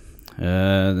grunnlag.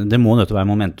 Det må nødt til å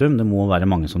være momentum, det må være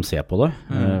mange som ser på det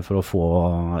for å få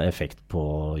effekt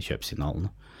på kjøpsignalene.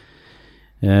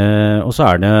 Og så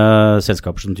er det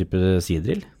selskaper som type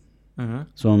Seadrill,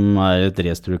 som er et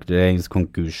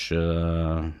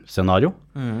restrukturerings-konkurs-scenario.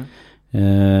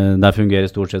 Der fungerer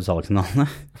stort sett salgssignalene,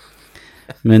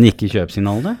 men ikke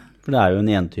kjøpsignalene, for det er jo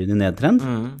en entydig nedtrend.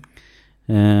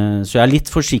 Så jeg er litt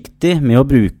forsiktig med å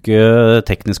bruke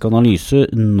teknisk analyse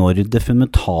når det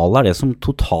fundamentale er det som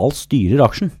totalt styrer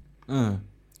aksjen.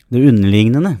 Det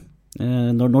underliggende.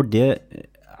 Når det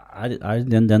er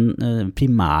den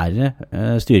primære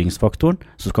styringsfaktoren,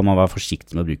 så skal man være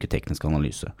forsiktig med å bruke teknisk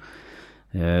analyse.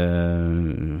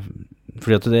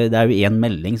 Fordi at det er jo en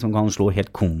melding som kan slå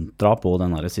helt kontra på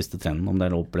den her siste trenden, om det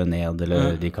er opp eller ned,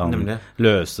 eller de kan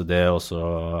løse det, og så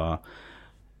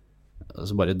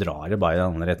bare drar det bare i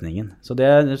den andre retningen. Så det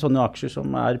er sånne aksjer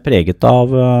som er preget av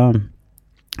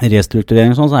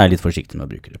restrukturering, så er jeg litt forsiktig med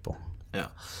å bruke det på. Ja,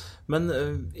 men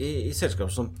i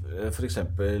selskap som for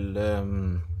eksempel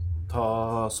ta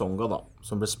Songa da,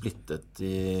 som ble splittet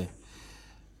i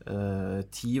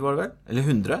 10 var det vel, eller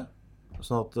 100,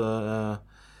 sånn at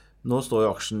nå står jo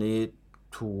aksjen i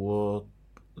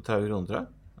 32 kroner, tror jeg,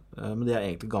 men det er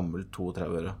egentlig gammel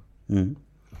 32 øre.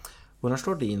 Hvordan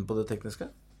står de inn på det tekniske?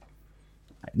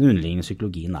 Nei, den underliggende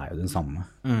psykologien er jo den samme,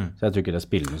 så jeg tror ikke det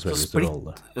spiller noen så veldig stor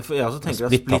rolle. For jeg også tenker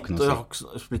at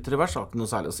splitt og revers har ikke noe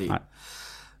særlig å si. Nei.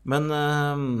 Men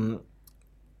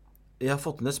jeg har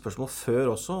fått inn et spørsmål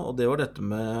før også, og det var dette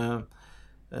med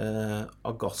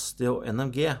Agasti og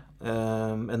NMG.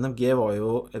 NMG var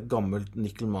jo et gammelt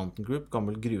Nickel Mountain Group,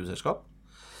 gammelt gruveselskap.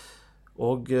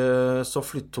 Og så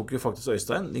tok jo faktisk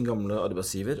Øystein, din gamle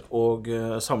arbeidsgiver, og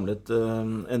samlet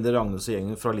Endre Ragnes og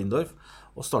gjengen fra Lindorf,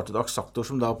 og startet Axactor,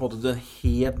 som da på en måte en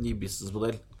helt ny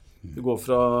businessmodell. Du går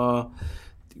fra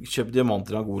kjøpe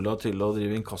diamanter i Angola til å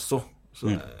drive inkasso.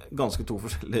 Så det er ganske to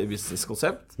forskjellige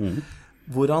businesskonsept.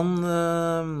 Hvordan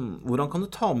kan du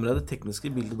ta med deg det tekniske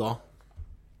bildet da?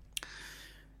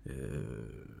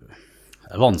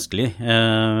 Det er vanskelig,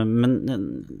 men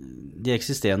de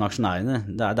eksisterende aksjonærene,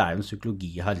 det er jo en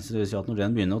psykologi her, så det vil si at når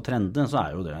den begynner å trende, så er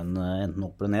jo det enten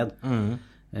opp eller ned.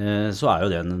 Så er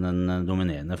jo det den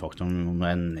dominerende faktoren om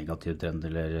en negativ trend,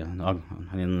 eller en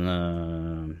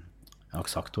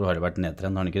Axactor har det vært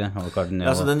nedtrend, har den ikke det?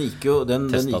 Altså den gikk jo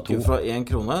fra 1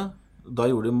 krone. Da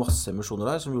gjorde de masse emisjoner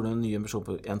der, som gjorde en ny emisjon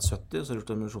på 1,70, så gjorde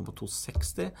de en emisjon på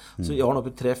 2,60. Så jeg var nå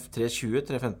oppe i 3,20,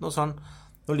 3,15, og så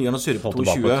nå ligger han og surrer på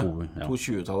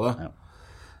 2,20-tallet.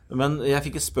 Men jeg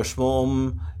fikk et spørsmål om,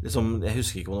 liksom, jeg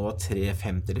husker ikke om det var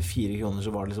 3,50 eller 4 kroner,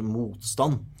 så var det liksom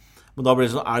motstand. Men da ble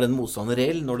det sånn, er den motstanden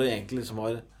reell når det egentlig liksom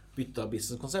var byttet av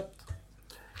businesskonsept?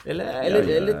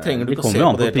 Eller trenger du ikke å se på det? Det kommer jo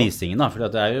an på prisingen da, for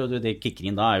det kicker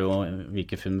inn da er jo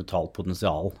hvilket fundamentalt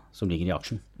potensial som ligger i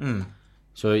aksjen.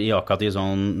 Så i akkurat i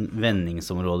sånn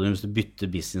vendingsområder, hvis du bytter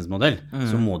businessmodell,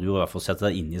 så må du jo i hvert fall sette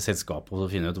deg inn i selskapet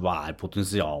og finne ut hva er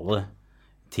potensialet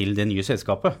til det nye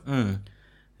selskapet.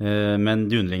 Men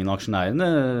de underliggende aksjonærene,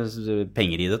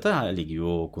 penger i dette, ligger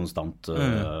jo konstant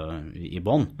i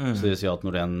bånd. Så det vil si at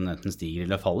når den enten stiger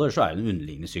eller faller, så er den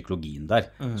underliggende psykologien der.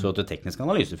 Så at det tekniske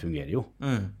analyse fungerer jo.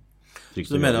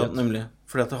 Så du mener at, nemlig,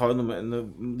 fordi at de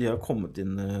har kommet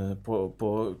inn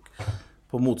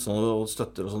på motstand og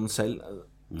støtter og sånn selv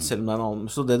om det er en annen.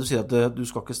 Så det du sier at du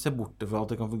skal ikke se bort fra at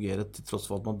det kan fungere til tross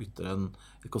for at man bytter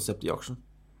et konsept i aksjen?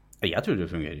 Jeg tror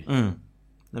det fungerer.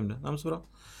 Nemlig, det er så bra.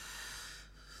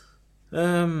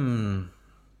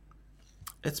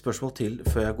 Et spørsmål til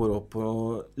før jeg går opp på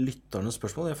lytternes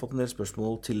spørsmål. Jeg har fått en del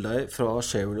spørsmål til deg fra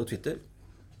Shareville og Twitter.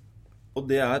 Og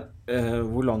det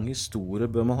hvor lang historie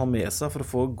bør man ha med seg for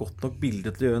å få godt nok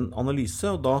bilde til å gjøre en analyse,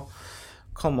 og da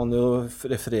kan man jo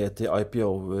referere til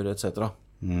IPO-er, etc.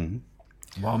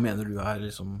 Hva mener du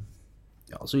liksom...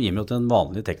 Ja, så i og med at den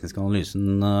vanlige tekniske analysen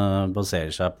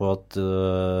baserer seg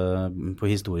på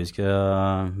historiske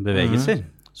bevegelser,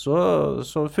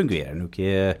 så fungerer den jo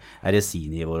ikke,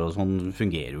 RSI-nivåer og sånn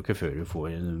fungerer jo ikke før du får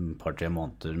et par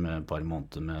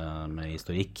måneder med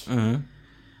historikk.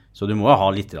 Så du må ha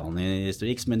litt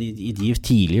historikk, men i de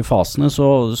tidlige fasene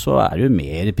så du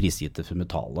mer prisgitt for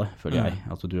metallet, føler jeg.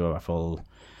 At du har i hvert fall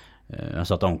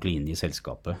satt ordentlig inn i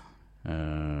selskapet.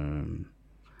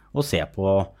 Og se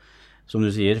på, som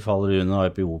du sier, faller du under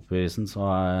IPO-prisen, så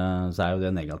jo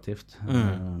det negativt.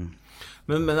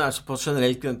 Men det såpass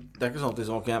generelt, det ikke sånn at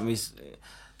liksom, okay,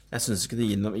 jeg synes ikke det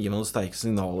gir noen sterke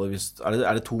signaler.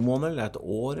 Det 2 måneder, eller 1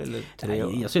 år, eller 3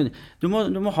 år? Nei, altså, du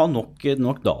må ha nok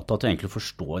data til egentlig å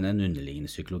forstå den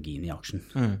underliggende psykologien i aksjen.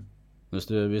 Hvis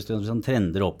du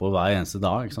trender oppover hver eneste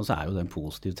dag, så jo det en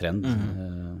positiv trend.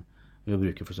 Ved å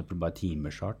bruke for eksempel bare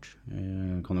timerchart,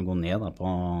 kan du gå ned da,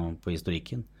 på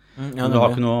historikken. Ja, du har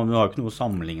ikke noe å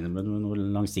sammenligne med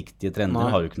noen langsiktige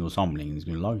trender, har jo ikke noe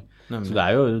sammenligningsgrunnlag. Så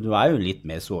du jo litt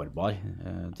mer sårbar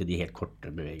til de helt korte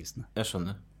bevegelsene. Jeg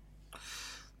skjønner.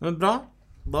 Men bra,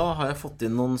 da har jeg fått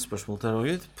inn noen spørsmål til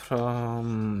Roger.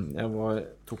 Jeg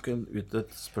tok ut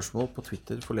et spørsmål på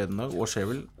Twitter forleden dag, og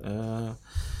Shareville,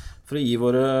 for å gi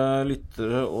våre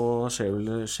lyttere og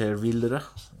Sharevillere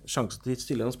sjansen til å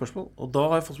stille noen spørsmål. Og da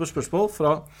har jeg fått spørsmål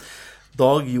fra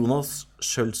Dag Jonas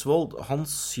Skjølsvold.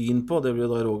 Hans syn på, det blir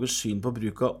da Rogers syn på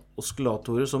bruk av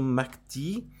oscillatorer som MACD,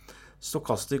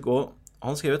 Stochastic, og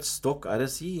han skrev et Stoch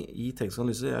RSI i teknisk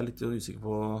analyse. Jeg litt usikker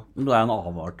på... Det en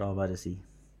avart av RSI.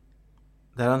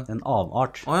 Det en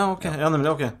avart. Ja, ok. Ja, nemlig,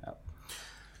 ok. Ja.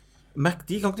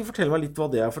 MACD, kan ikke du fortelle meg litt hva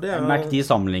det for det? MACD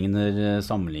sammenligner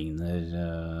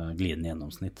glidende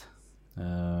gjennomsnitt.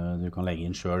 Du kan legge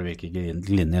inn selv hvilke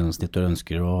glidende gjennomsnitt du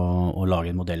ønsker å lage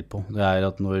en modell på. Det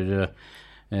at når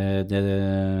det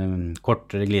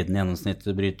kortere glidende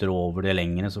gjennomsnittet bryter over det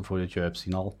lengre, så får du et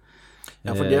kjøpsignal.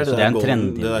 Ja, for det en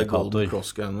trendindikator.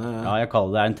 Ja, jeg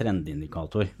kaller det en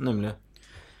trendindikator. Nemlig.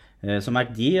 Så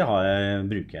MACD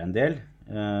bruker jeg en del.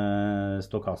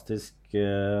 Stokastisk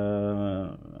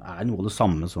noe av det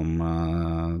samme som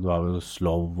du har jo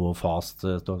slow og fast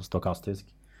stokastisk.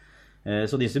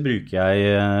 Så disse bruker jeg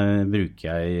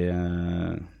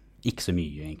ikke så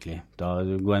mye egentlig. Da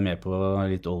går jeg med på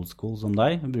litt old school som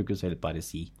deg, jeg bruker selv på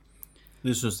RSI. Du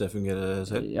synes det fungerer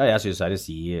selv? Ja, jeg synes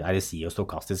RSI og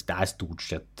stokastisk,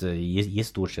 det gir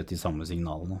stort sett de samme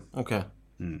signalene. Ok.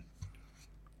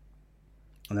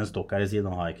 Den Stoch RSI,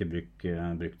 den har jeg ikke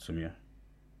brukt så mye.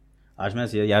 Som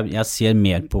jeg sier, jeg ser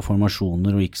mer på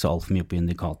formasjoner og ikke så alt for mye på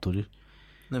indikatorer.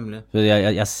 Nemlig. For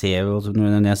jeg ser jo,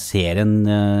 når jeg ser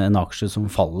en aksje som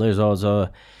faller, så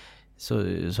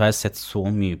har jeg sett så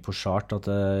mye på chart at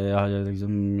jeg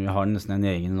har nesten en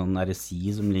egen sånn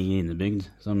RSI som ligger innebygd,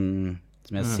 som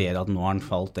jeg ser at nå har den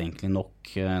falt egentlig nok,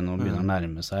 nå begynner den å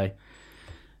nærme seg.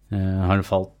 Har den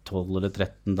falt 12 eller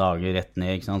 13 dager rett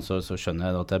ned, ikke sant? Så skjønner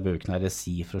jeg at jeg bør ikke noe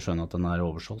RSI for å skjønne at den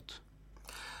oversolgt.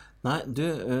 Nei,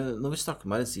 når vi snakker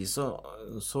med RSI, så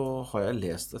har jeg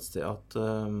lest et sted at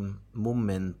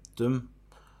momentum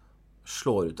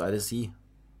slår ut RSI.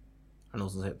 Det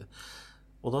noe som heter.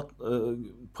 Og da,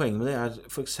 poenget med det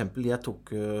for eksempel, jeg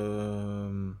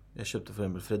kjøpte for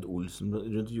eksempel Fred Olsen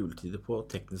rundt juletider på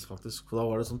teknisk faktisk, for da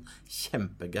var det sånn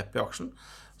kjempegap i aksjen.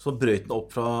 Så brøt den opp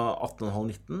fra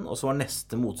 18,5-19, og så var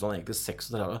neste motstand egentlig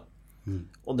 36.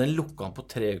 Og den lukket han på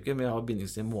 3 uker, men jeg har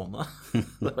bindingstid i måned.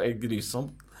 Det var helt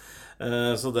grusomt.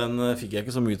 Så den fikk jeg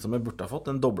ikke så mye som jeg burde ha fått.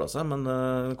 Den doblet seg, men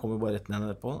den kom jo bare rett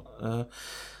ned på.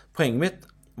 Poenget mitt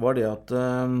var det at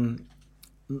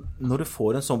når du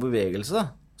får en sånn bevegelse,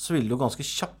 så vil det jo ganske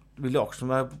kjapt, vil jo aksjen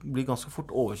bli ganske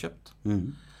fort overkjøpt.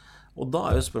 Og da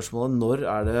jo spørsmålet, når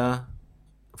det,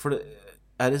 for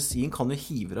RSI-en kan jo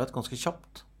hive deg et ganske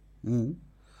kjapt.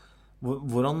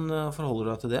 Hvordan forholder du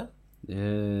deg til det?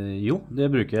 Jo, det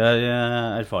bruker jeg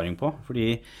erfaring på,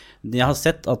 fordi jeg har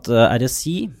sett at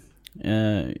RSI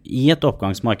i et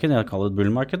oppgangsmarked, jeg kaller det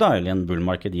bullmarked da, eller en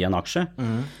bullmarked i en aksje,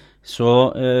 så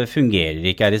fungerer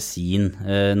ikke RSI-en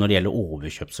når det gjelder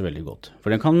overkjøpt så veldig godt. For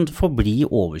den kan forbli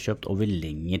overkjøpt over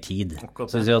lengre tid.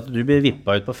 Så jeg sier at du blir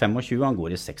vippet ut på 25, han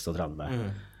går i 36.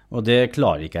 Og det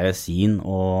klarer ikke RSI-en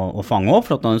å fange opp,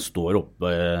 for at den står oppe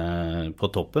på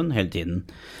toppen hele tiden.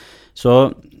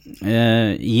 Så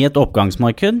i et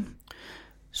oppgangsmarked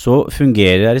så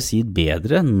fungerer RSI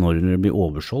bedre når det blir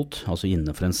oversolgt, altså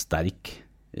innenfor en sterk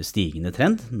stigende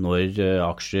trend. Når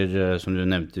aksjer, som du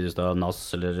nevnte i sted,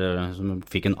 NAS, eller som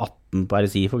fikk en 18 på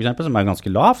RSI for eksempel, som ganske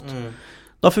lavt,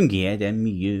 da fungerer det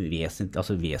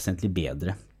vesentlig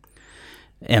bedre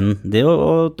enn det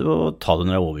å ta det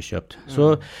når det overkjøpt.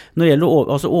 Så når det gjelder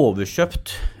overkjøpt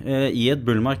i et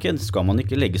bullmarked, skal man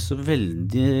ikke legge så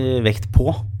veldig vekt på.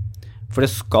 For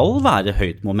det skal være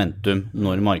høyt momentum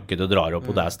når markedet drar opp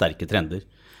og det sterke trender.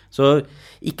 Så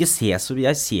jeg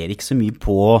ser ikke så mye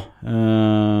på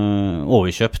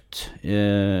overkjøpt.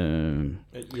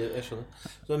 Jeg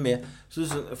skjønner.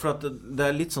 For at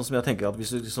det litt sånn som jeg tenker at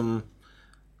hvis du liksom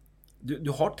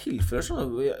Du har tilfeller sånn,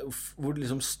 hvor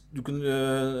liksom, du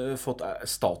kunne fått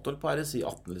Statoil på RSI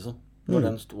 18 liksom. Når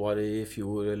den var i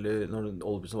fjor, eller når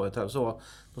oljeprisen var i 30, så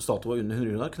når Statoil var under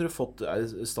 100 kroner, kunne du fått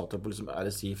Statoil på liksom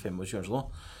RSI 25 eller sånn.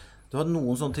 Du har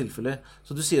noen sånne tilfeller.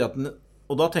 Så du sier at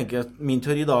og da tenker jeg, min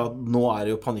teori da, nå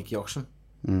det jo panikk i aksjen.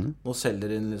 Nå selger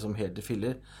den liksom helt til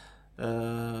filler.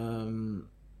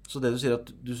 Så det du sier at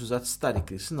du synes et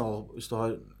sterkere signal hvis du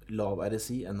har lav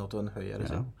RSI enn at du har en høy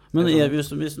RSI. Ja. Men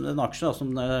hvis en aksje,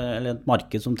 eller et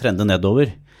marked som trender nedover,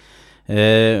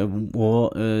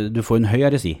 og du får en høy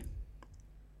RSI,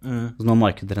 så når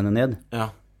markedet trender ned,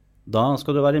 da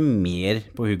skal du være mer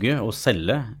på hugget og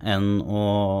selge enn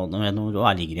når du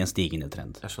ligger i en stigende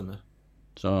trend. Jeg skjønner.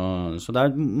 Så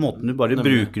det måten du bare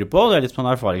bruker det på, det litt sånn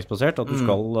erfaringsbasert, at du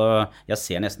skal, jeg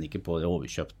ser nesten ikke på det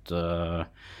overkjøpt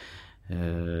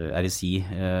RSI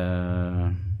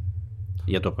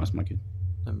i et oppgangsmarked.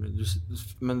 Men du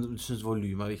synes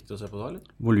volumet viktig å se på da, eller?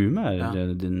 Volumet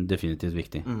definitivt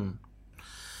viktig.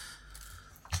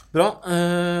 Bra.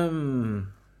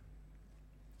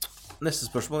 Neste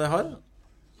spørsmål jeg har,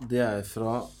 det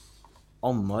fra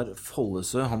Annar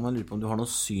Follesø. Han lurer på om du har noen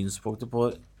synspunkter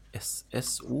på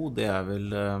SSO. Det vel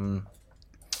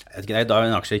greit, da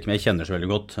en aksje ikke mer kjenner så veldig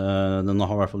godt. Den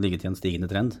har i hvert fall ligget i en stigende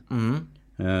trend.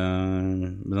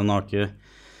 Men den har ikke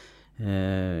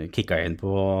kikket inn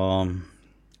på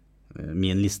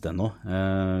min liste ennå.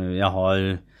 Jeg har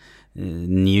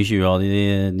 29 av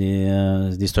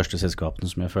de største selskapene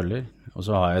som jeg følger, og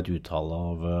så har jeg et uttale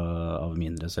av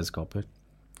mindre selskaper.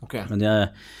 Okay. Men jeg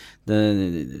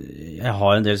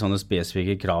har en del sånne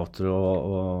spesifikke krav til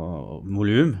og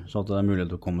volum, så at det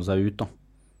mulig å komme seg ut da.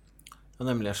 Ja,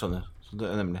 nemlig, jeg skjønner. Så det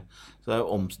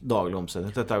jo daglig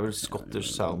omsetning. Dette vel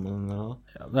Scottish Salmon eller noe?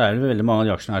 Ja, det veldig mange av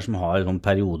de aksjene her som har sånn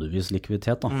periodevis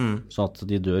likviditet da. Så at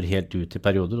de dør helt ut i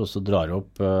perioder, og så drar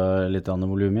opp litt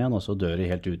annet volum igjen, og så dør de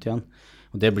helt ut igjen.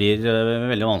 Og det blir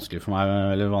veldig vanskelig for meg,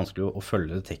 eller vanskelig å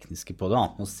følge det tekniske på det da,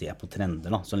 og se på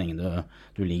trender da. Så lenge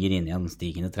du ligger inne i en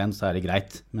stigende trend, så det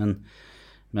greit. Men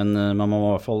man må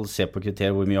i hvert fall se på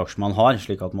kriterier hvor mye aksjer man har,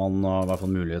 slik at man har i hvert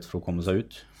fall mulighet for å komme seg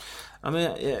ut. Ja,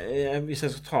 men hvis jeg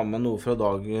skal ta med noe fra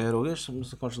dag, Roger, som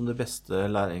kanskje det beste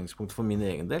læringspunktet for min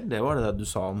egen del, det var det der du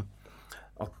sa om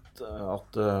at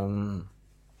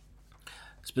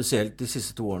spesielt de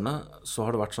siste 2 årene så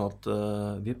har det vært sånn at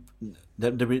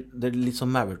det litt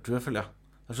sånn maurtue, føler jeg.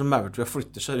 Det sånn maurtue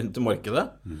flytter seg rundt i markedet,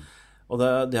 og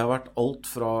det har vært alt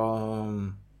fra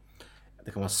det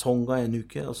kan være Songa en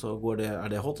uke, og så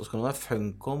det hot, og så kan det være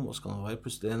Funcom, og så kan det være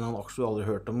plutselig en eller annen aksje du aldri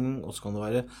har hørt om, og så kan det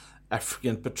være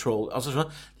African Petrol, altså sånn,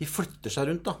 de flytter seg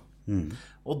rundt da.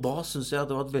 Og da synes jeg at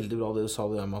det var veldig bra det du sa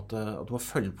det med at du må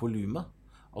følge på volumet.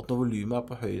 At når volumet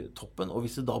på høy toppen, og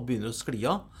hvis det da begynner å skli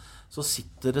av, så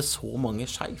sitter det så mange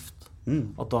skjevt,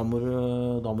 at da må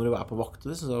du være på vakt.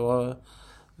 Det synes jeg var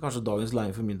kanskje dagens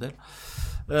læring for min del.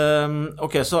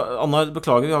 Ok, så Anna,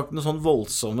 beklager, vi har ikke noen sånn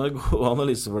voldsomme gode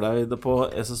analyser for deg på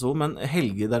SSO, men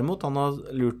Helge derimot, han har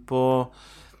lurt på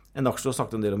en aksje du har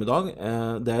snakket en del om i dag.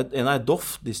 En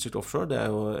DOF, District Offshore, det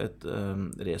jo et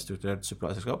restrukturert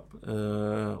supply-selskap,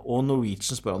 og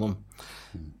Norwegian spør han om.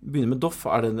 Begynner med DOF,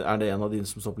 det en av dine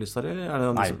som står på lista,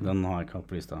 eller? Nei, den har jeg ikke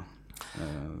hatt på lista.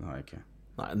 Den har jeg ikke.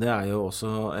 Nei, det jo også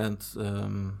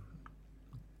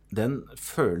den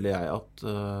føler jeg at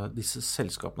disse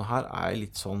selskapene her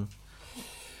litt sånn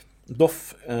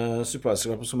DOF,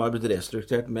 supply-selskapet som blitt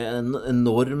restrukturert med en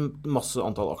enorm masse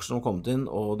antall aksjer som har kommet inn,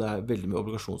 og det veldig mye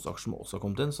obligasjonsaksjer som også har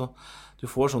kommet inn, så du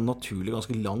får sånn naturlig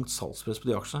ganske langt salgspress på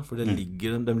de aksjene, for de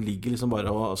ligger liksom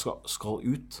bare og skal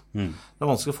ut. Det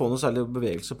vanskelig å få noe særlig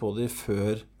bevegelse på de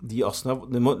før de aksjene,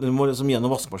 de må liksom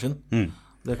gjennom vaskemaskinen.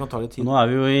 Det kan ta litt tid. Nå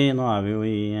vi jo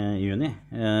i juni,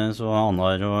 så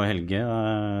Annar og Helge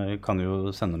kan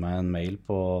jo sende meg en mail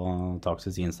på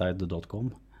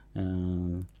taxisinside.com.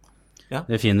 Ja.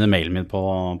 Jeg finner mailen min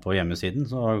på hjemmesiden,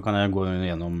 så kan jeg gå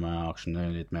gjennom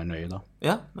aksjene litt mer nøye da.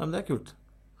 Ja, men det kult.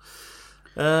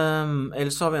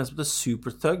 Ellers så har vi en som heter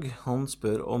Superthug. Han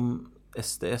spør om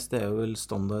SDS, det jo vel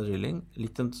standard drilling.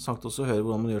 Litt interessant også å høre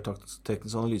hvordan man gjør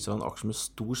teknisk analyse av en aksje med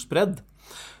stor spredd.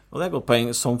 Og det et godt poeng,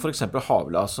 som for eksempel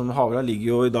Havla. Havla ligger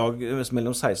jo i dag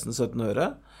mellom 16 og 17 øre.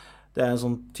 Det en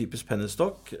sånn typisk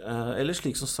pennystock, eller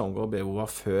slik som Songo og Bevo var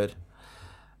før.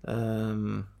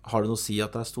 Har det noe å si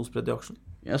at det stor spredd i aksjen?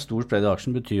 Ja, stor spredd i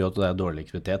aksjen betyr jo at det dårlig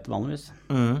likviditet vanligvis.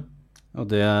 Og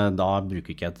da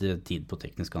bruker ikke jeg tid på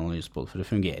teknisk analyse på det, for det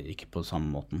fungerer ikke på samme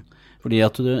måten. Fordi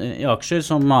at i aksjer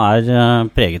som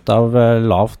preget av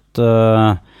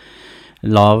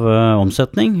lav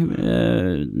omsetning,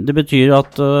 det betyr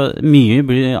at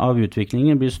mye av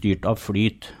utviklingen blir styrt av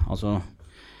flyt. Altså,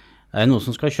 det noe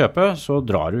som skal kjøpe, så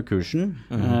drar du kursen,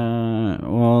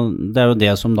 og det jo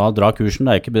det som da drar kursen,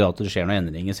 det ikke bare at det skjer noen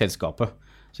endring i selskapet.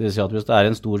 Så det vil si at hvis det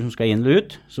en stor som skal inn eller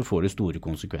ut, så får du store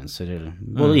konsekvenser,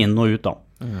 både inn og ut da.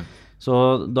 Så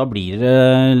da blir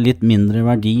det litt mindre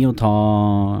verdi å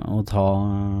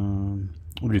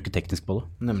bruke teknisk på det.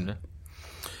 Nemlig.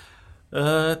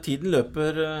 Tiden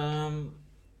løper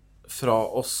fra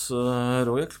oss,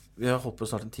 Roger. Vi har holdt på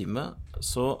snart en time,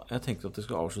 så jeg tenkte at vi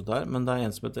skal avslutte her, men det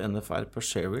en som heter NFR per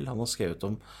Shareville. Han har skrevet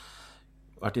om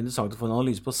vært interessant å få en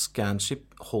analyse på Scanship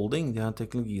Holding. De har en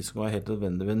teknologi som kan være helt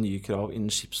nødvendig ved nye krav innen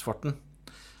skipsfarten.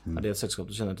 Det et selskap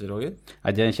du kjenner til, Roger?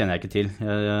 Nei, det kjenner jeg ikke til.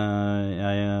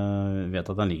 Jeg vet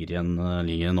at den ligger i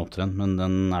en opptrend, men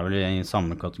den vel i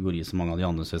samme kategori som mange av de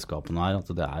andre selskapene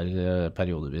at det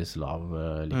periodevis lav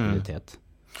likviditet.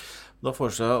 Da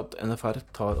foreslår jeg at NFR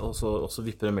også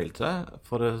vipper en mail til deg,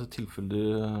 for tilfelle du,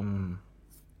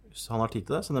 hvis han har tid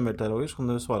til det, send en mail til deg, Roger, så kan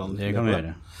du svare han litt. Det kan vi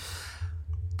gjøre.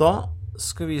 Da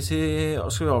skal vi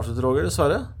avslutte, Roger,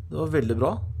 dessverre. Det var veldig bra.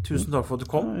 Tusen takk for at du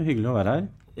kom. Hyggelig å være her.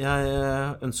 Jeg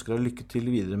ønsker deg lykke til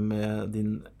videre med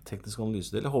din tekniske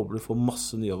analysedel. Jeg håper du får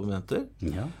masse nye abonnenter,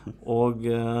 og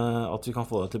at vi kan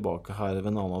få deg tilbake her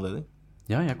ved en annen anledning.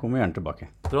 Ja, jeg kommer gjerne tilbake.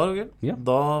 Bra, Roger. Ja.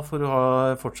 Da får du ha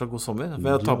fortsatt god sommer.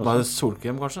 Vil jeg ta på meg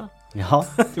solkrem, kanskje? Ja.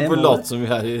 Vi får late som vi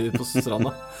på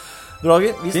stranda. Bra,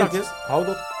 Roger. Vi snakkes. Ha det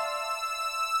godt.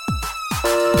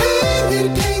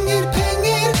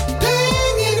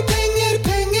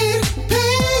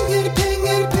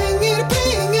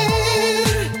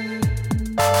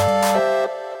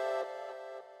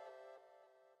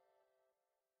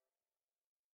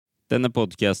 Denne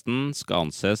podcasten skal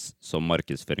anses som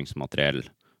markedsføringsmateriell,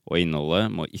 og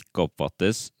innholdet må ikke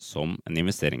oppfattes som en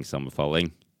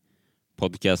investeringsanbefaling.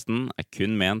 Podcasten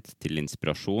kun ment til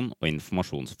inspirasjon og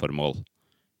informasjonsformål.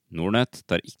 Nordnet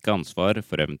tar ikke ansvar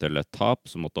for eventuelle tap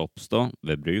som måtte oppstå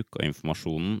ved bruk av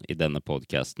informasjonen i denne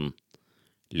podcasten.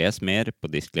 Les mer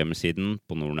på disclaimer-siden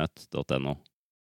på nordnet.no.